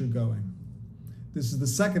Palmer Lecture going. This is the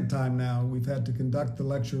second time now we've had to conduct the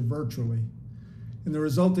lecture virtually, and the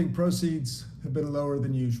resulting proceeds have been lower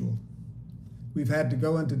than usual. We've had to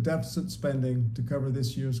go into deficit spending to cover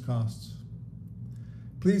this year's costs.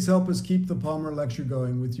 Please help us keep the Palmer Lecture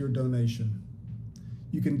going with your donation.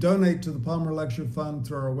 You can donate to the Palmer Lecture Fund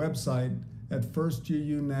through our website at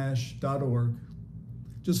firstuunash.org.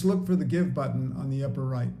 Just look for the Give button on the upper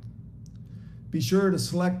right. Be sure to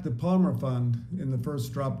select the Palmer Fund in the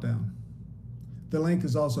first drop-down. The link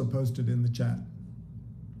is also posted in the chat.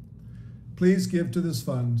 Please give to this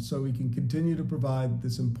fund so we can continue to provide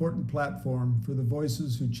this important platform for the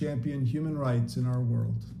voices who champion human rights in our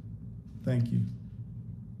world. Thank you.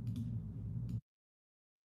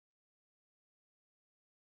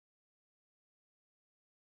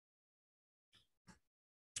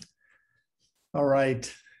 All right.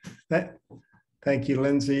 Thank you,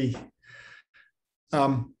 Lindsay.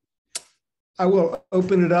 I will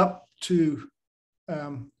open it up to,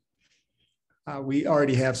 we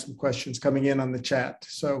already have some questions coming in on the chat.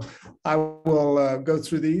 So I will go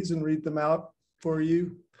through these and read them out for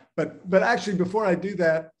you. But actually, before I do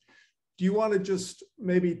that, do you want to just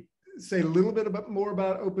maybe say a little bit more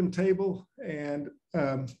about Open Table and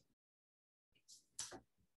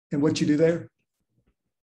what you do there?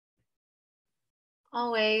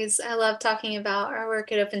 Always. I love talking about our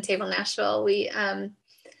work at Open Table Nashville. We,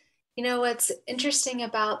 you know, what's interesting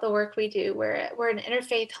about the work we do, we're an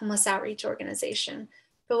interfaith homeless outreach organization,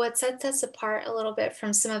 but what sets us apart a little bit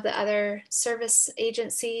from some of the other service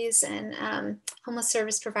agencies and homeless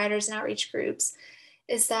service providers and outreach groups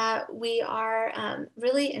is that we are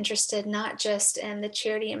really interested not just in the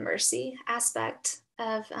charity and mercy aspect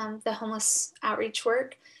of the homeless outreach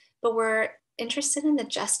work, but we're interested in the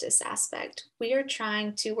justice aspect. We are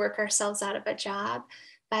trying to work ourselves out of a job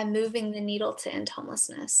by moving the needle to end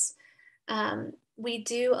homelessness. We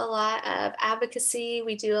do a lot of advocacy.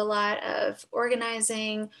 We do a lot of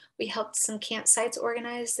organizing. We helped some campsites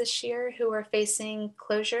organize this year who are facing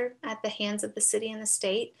closure at the hands of the city and the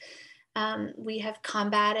state. We have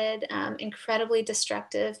combated incredibly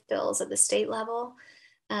destructive bills at the state level.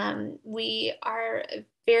 We are a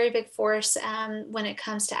very big force when it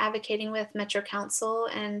comes to advocating with Metro Council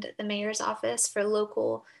and the mayor's office for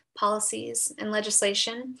local policies and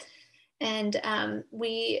legislation. And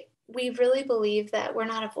we really believe that we're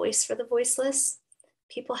not a voice for the voiceless.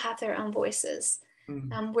 People have their own voices.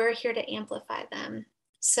 We're here to amplify them.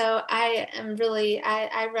 So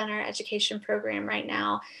I run our education program right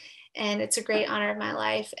now, and it's a great honor of my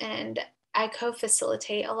life. And I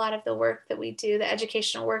co-facilitate a lot of the work that we do, the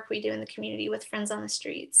educational work we do in the community with Friends on the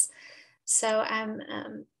Streets. So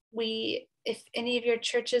if any of your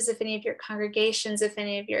churches, if any of your congregations, if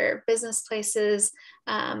any of your business places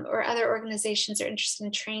or other organizations are interested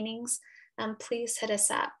in trainings, please hit us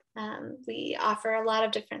up. We offer a lot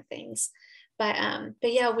of different things. But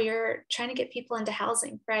yeah, we're trying to get people into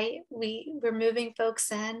housing, right? We're moving folks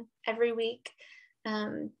in every week,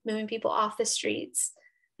 moving people off the streets.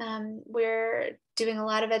 We're doing a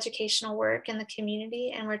lot of educational work in the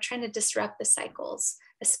community, and we're trying to disrupt the cycles,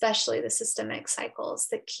 especially the systemic cycles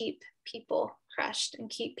that keep people crushed and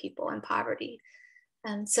keep people in poverty.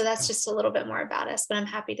 So that's just a little bit more about us, but I'm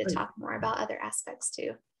happy to talk more about other aspects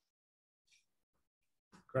too.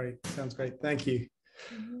 Great, sounds great, thank you.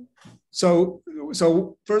 Mm-hmm.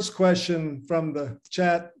 So first question from the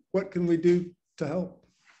chat, what can we do to help?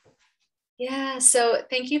 Yeah, so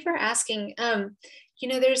thank you for asking. You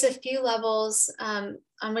know, there's a few levels on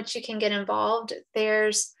which you can get involved.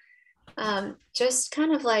 There's just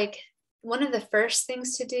kind of like one of the first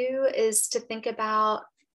things to do is to think about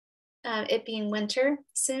it being winter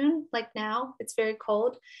soon, like now, it's very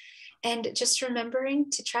cold. And just remembering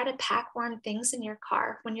to try to pack warm things in your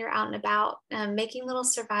car when you're out and about, making little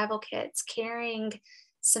survival kits, carrying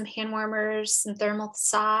some hand warmers, some thermal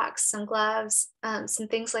socks, some gloves, some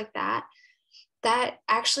things like that. That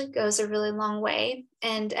actually goes a really long way.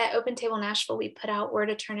 And at Open Table Nashville, we put out Where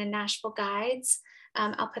to Turn in Nashville guides.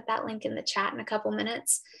 I'll put that link in the chat in a couple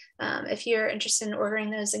minutes if you're interested in ordering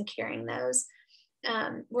those and carrying those.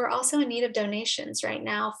 We're also in need of donations right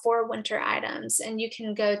now for winter items, and you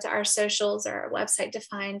can go to our socials or our website to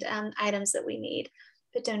find items that we need.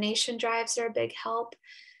 The donation drives are a big help.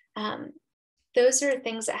 Those are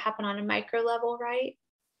things that happen on a micro level, right?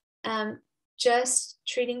 Just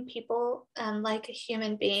treating people like a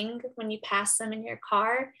human being when you pass them in your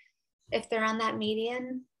car. If they're on that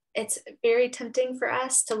median, it's very tempting for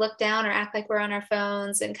us to look down or act like we're on our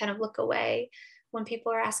phones and kind of look away when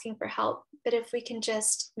people are asking for help. But if we can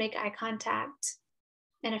just make eye contact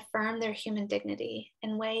and affirm their human dignity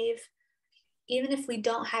and wave, even if we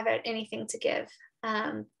don't have anything to give,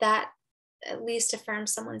 that at least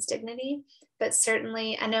affirms someone's dignity. But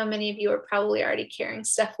certainly, I know many of you are probably already carrying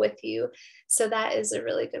stuff with you. So that is a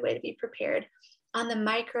really good way to be prepared. On the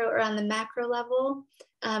micro or on the macro level,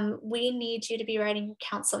 we need you to be writing your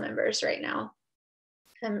council members right now.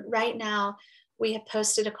 Right now, we have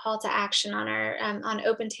posted a call to action on our on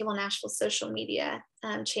Open Table Nashville social media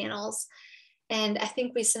channels. And I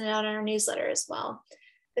think we sent it out on our newsletter as well.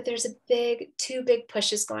 But there's two big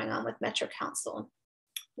pushes going on with Metro Council.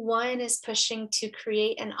 One is pushing to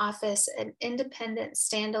create an office, an independent,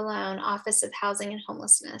 standalone office of housing and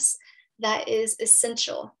homelessness that is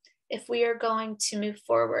essential if we are going to move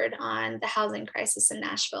forward on the housing crisis in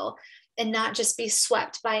Nashville and not just be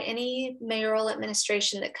swept by any mayoral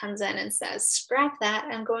administration that comes in and says, scrap that,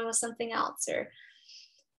 I'm going with something else. Or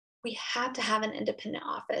we have to have an independent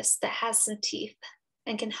office that has some teeth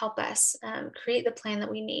and can help us create the plan that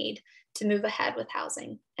we need to move ahead with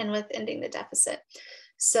housing and with ending the deficit.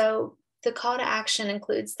 So the call to action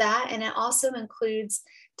includes that, and it also includes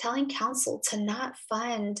telling council to not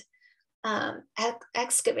fund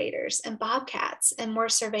excavators and bobcats and more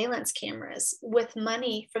surveillance cameras with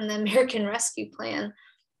money from the American Rescue Plan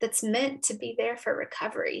that's meant to be there for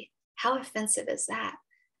recovery. How offensive is that?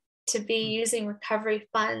 To be using recovery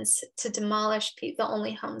funds to demolish the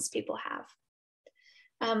only homes people have.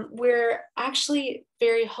 We're actually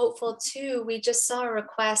very hopeful too. We just saw a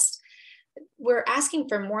request. We're asking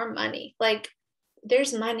for more money. Like,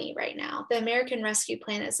 there's money right now. The American Rescue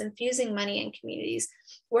Plan is infusing money in communities.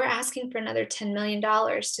 We're asking for another $10 million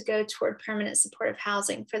to go toward permanent supportive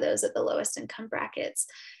housing for those at the lowest income brackets.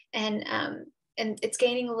 And it's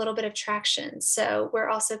gaining a little bit of traction. So we're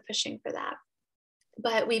also pushing for that.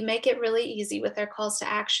 But we make it really easy with our calls to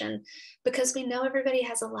action because we know everybody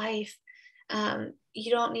has a life.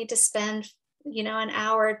 You don't need to spend, an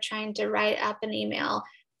hour trying to write up an email.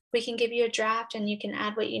 We can give you a draft and you can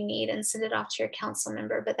add what you need and send it off to your council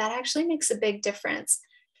member. But that actually makes a big difference.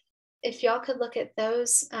 If y'all could look at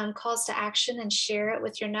those calls to action and share it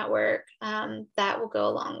with your network, that will go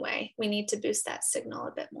a long way. We need to boost that signal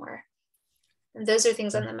a bit more. And those are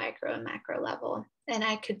things on the micro and macro level. And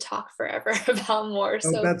I could talk forever about more.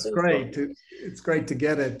 So that's great. It's great to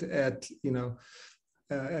get it at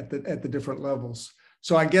the different levels.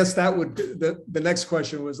 So I guess that would, the next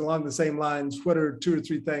question was along the same lines. What are 2 or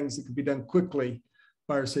 3 things that could be done quickly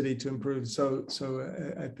by our city to improve? So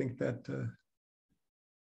I think that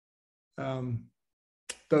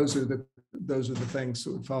those are the things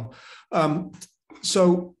that would fall.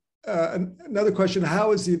 Another question: how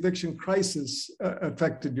has the eviction crisis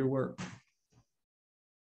affected your work?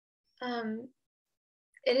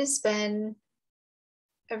 It has been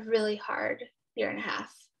a really hard year and a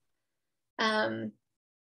half.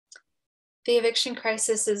 The eviction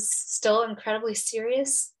crisis is still incredibly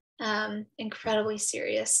serious,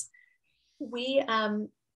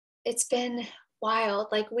 It's been wild.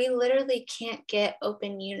 Like, we literally can't get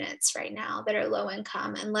open units right now that are low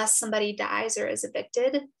income unless somebody dies or is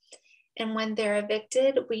evicted. And when they're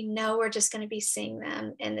evicted, we know we're just going to be seeing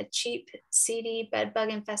them in the cheap, seedy, bed bug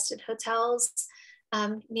infested hotels,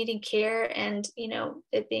 needing care and, you know,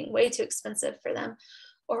 it being way too expensive for them.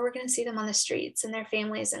 Or we're going to see them on the streets and their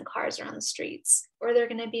families and cars are on the streets, or they're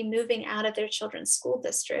going to be moving out of their children's school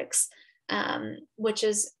districts, which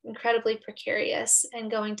is incredibly precarious,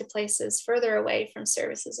 and going to places further away from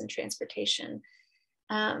services and transportation.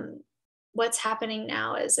 What's happening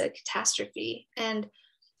now is a catastrophe. And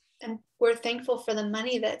we're thankful for the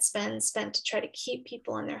money that's been spent to try to keep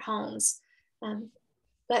people in their homes.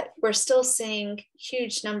 But we're still seeing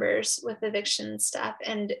huge numbers with eviction stuff,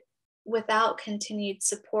 and without continued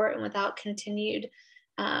support and without continued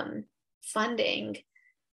funding,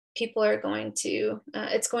 people are going to,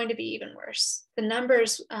 it's going to be even worse. The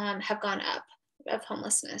numbers have gone up of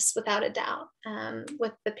homelessness without a doubt,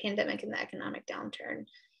 with the pandemic and the economic downturn.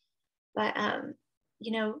 But,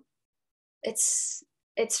 you know, it's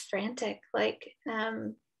frantic. Like,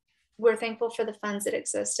 we're thankful for the funds that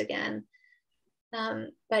exist again.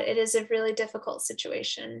 But it is a really difficult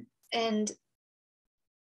situation. And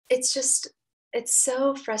it's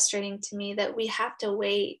so frustrating to me that we have to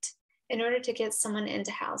wait in order to get someone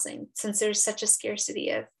into housing, since there's such a scarcity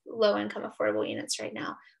of low income affordable units right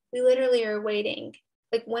now. We literally are waiting.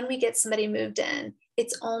 Like, when we get somebody moved in,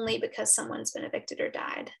 it's only because someone's been evicted or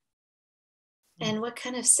died. And what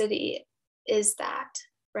kind of city is that,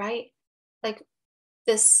 right? Like,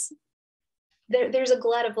 there's a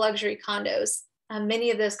glut of luxury condos.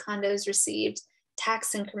 Many of those condos received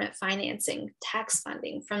tax increment financing, tax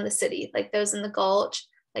funding from the city, like those in the Gulch,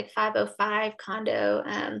 like 505 condo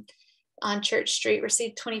on Church Street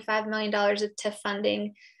received $25 million of TIF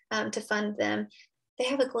funding to fund them. They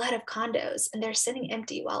have a glut of condos and they're sitting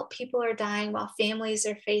empty while people are dying, while families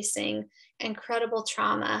are facing incredible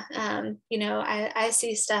trauma. You know, I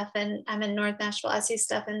see stuff, and I'm in North Nashville. I see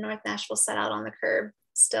stuff in North Nashville set out on the curb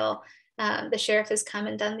still. The sheriff has come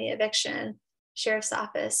and done the eviction, sheriff's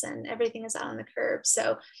office, and everything is out on the curb.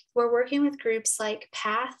 So we're working with groups like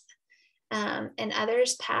PATH and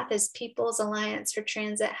others. PATH is People's Alliance for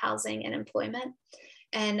Transit, Housing, and Employment,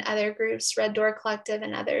 and other groups, Red Door Collective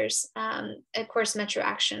and others, of course, Metro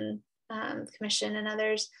Action Commission and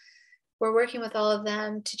others. We're working with all of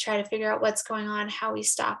them to try to figure out what's going on, how we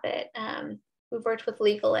stop it. We've worked with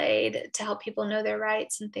legal aid to help people know their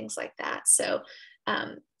rights and things like that. So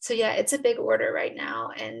yeah, it's a big order right now,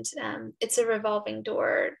 and it's a revolving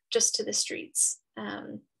door just to the streets.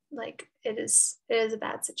 Like, it is a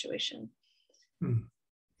bad situation.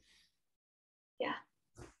 Yeah.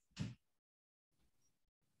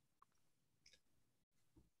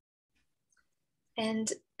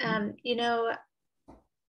 And you know,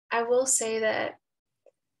 I will say that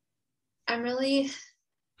I'm really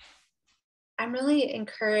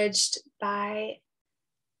encouraged by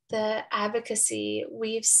the advocacy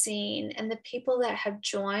we've seen and the people that have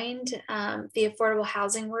joined the affordable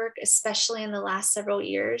housing work, especially in the last several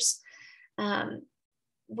years.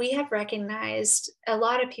 We have recognized, a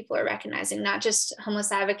lot of people are recognizing, not just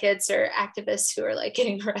homeless advocates or activists who are like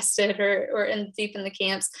getting arrested or deep in the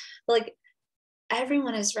camps, but like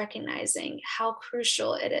everyone is recognizing how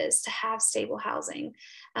crucial it is to have stable housing.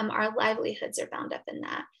 Our livelihoods are bound up in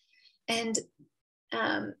that. And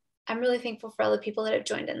I'm really thankful for all the people that have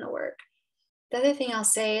joined in the work. The other thing I'll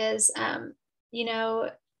say is, you know,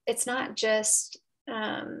 it's not just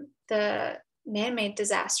the man-made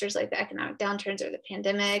disasters like the economic downturns or the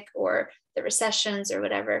pandemic or the recessions or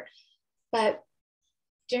whatever, but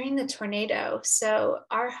during the tornado, so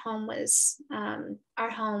our home was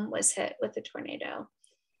hit with a tornado,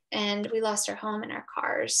 and we lost our home and our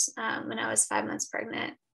cars when I was 5 months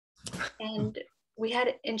pregnant, and we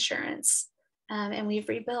had insurance. And we've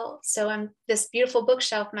rebuilt. So this beautiful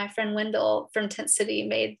bookshelf, my friend Wendell from Tent City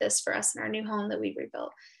made this for us in our new home that we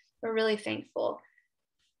rebuilt. We're really thankful.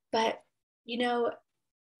 But, you know,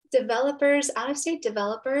 developers, out-of-state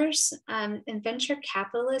developers, and venture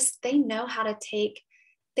capitalists, they know how to take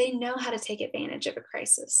advantage of a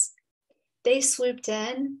crisis. They swooped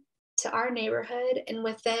in to our neighborhood, and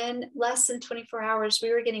within less than 24 hours,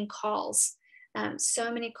 we were getting calls, so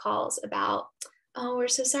many calls about, oh, we're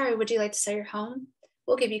so sorry. Would you like to sell your home?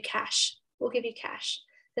 We'll give you cash. We'll give you cash.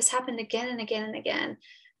 This happened again and again and again.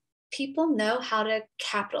 People know how to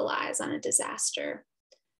capitalize on a disaster,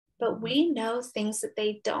 but we know things that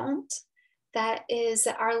they don't. That is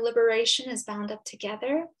that our liberation is bound up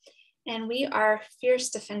together, and we are fierce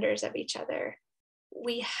defenders of each other.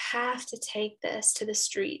 We have to take this to the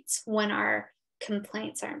streets when our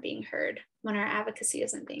complaints aren't being heard, when our advocacy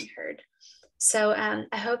isn't being heard. So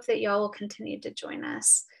I hope that y'all will continue to join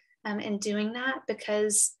us in doing that,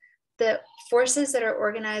 because the forces that are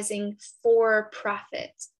organizing for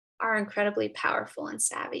profit are incredibly powerful and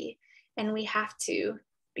savvy, and we have to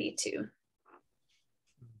be too.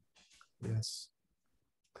 Yes.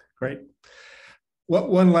 Great.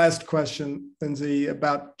 One last question, Lindsay,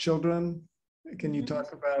 about children. Can you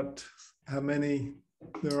talk about how many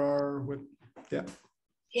there are with, yeah.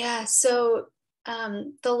 Yeah, so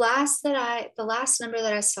the last number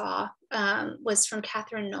that I saw was from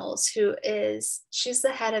Catherine Knowles, she's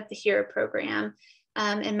the head of the HERO program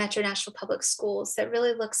in Metro Nashville Public Schools that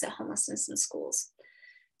really looks at homelessness in schools.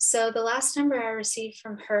 So the last number I received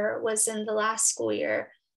from her was in the last school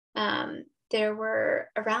year. There were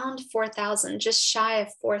around 4,000, just shy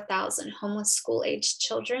of 4,000 homeless school-aged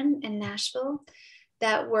children in Nashville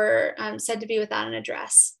that were said to be without an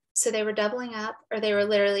address. So they were doubling up, or they were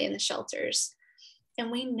literally in the shelters.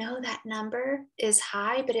 And we know that number is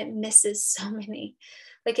high, but it misses so many.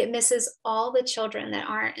 Like, it misses all the children that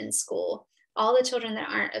aren't in school, all the children that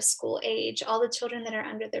aren't of school age, all the children that are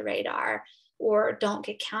under the radar or don't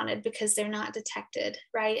get counted because they're not detected,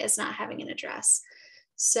 right, as not having an address.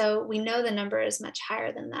 So we know the number is much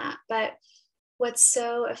higher than that. But what's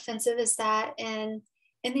so offensive is that in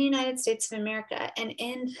the United States of America and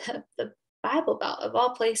in the Bible Belt of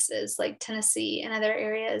all places, like Tennessee and other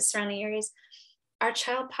areas, surrounding areas, our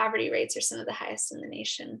child poverty rates are some of the highest in the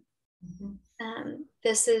nation.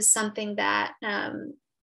 This is something that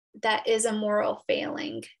that is a moral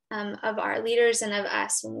failing of our leaders and of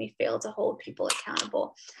us when we fail to hold people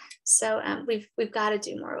accountable. So we've got to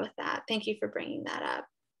do more with that. Thank you for bringing that up.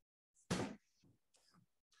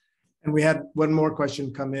 And we had one more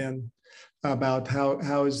question come in about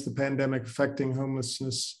how is the pandemic affecting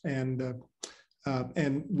homelessness, and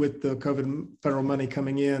with the COVID federal money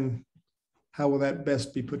coming in, how will that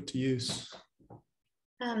best be put to use?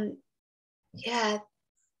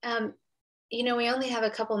 You know, we only have a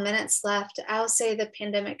couple minutes left. I'll say the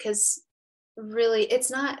pandemic, because really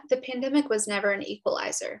the pandemic was never an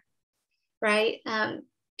equalizer, right?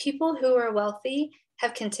 People who are wealthy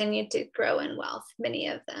have continued to grow in wealth, many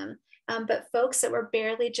of them. But folks that were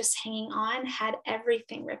barely just hanging on had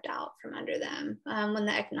everything ripped out from under them when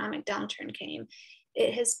the economic downturn came.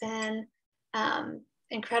 It has been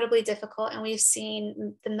incredibly difficult, and we've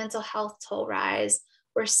seen the mental health toll rise.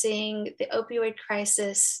 We're seeing the opioid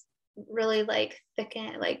crisis really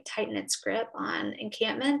tighten its grip on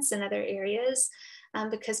encampments and other areas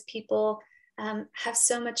because people have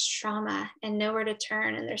so much trauma and nowhere to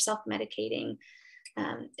turn, and they're self-medicating.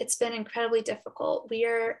 It's been incredibly difficult.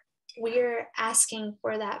 We're asking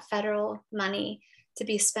for that federal money to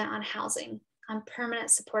be spent on housing, on permanent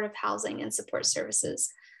supportive housing and support services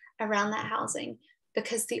around that housing,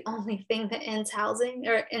 because the only thing that ends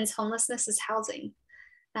homelessness is housing.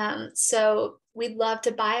 So we'd love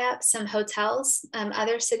to buy up some hotels.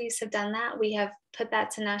 Other cities have done that. We have put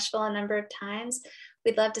that to Nashville a number of times.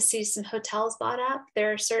 We'd love to see some hotels bought up.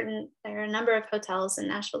 There are a number of hotels in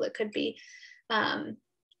Nashville that could be,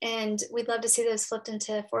 and we'd love to see those flipped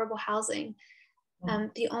into affordable housing.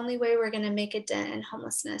 The only way we're going to make a dent in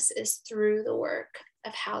homelessness is through the work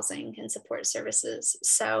of housing and support services.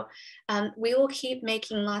 So we will keep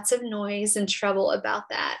making lots of noise and trouble about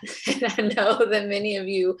that. And I know that many of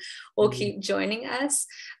you will keep joining us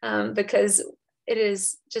because it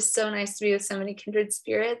is just so nice to be with so many kindred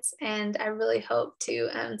spirits. And I really hope to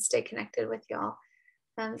stay connected with y'all.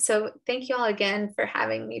 So thank y'all again for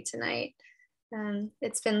having me tonight.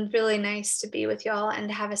 It's been really nice to be with y'all and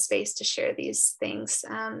to have a space to share these things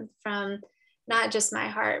from not just my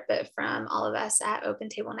heart, but from all of us at Open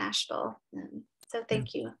Table Nashville. So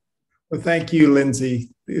thank you. Well, thank you,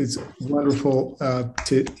 Lindsay. It's wonderful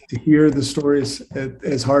to hear the stories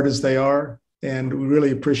as hard as they are. And we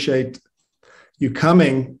really appreciate you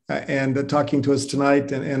coming and talking to us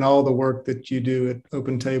tonight and all the work that you do at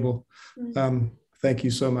Open Table. Thank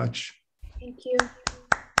you so much. Thank you.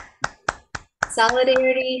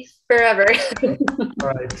 Solidarity forever.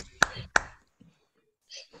 All right.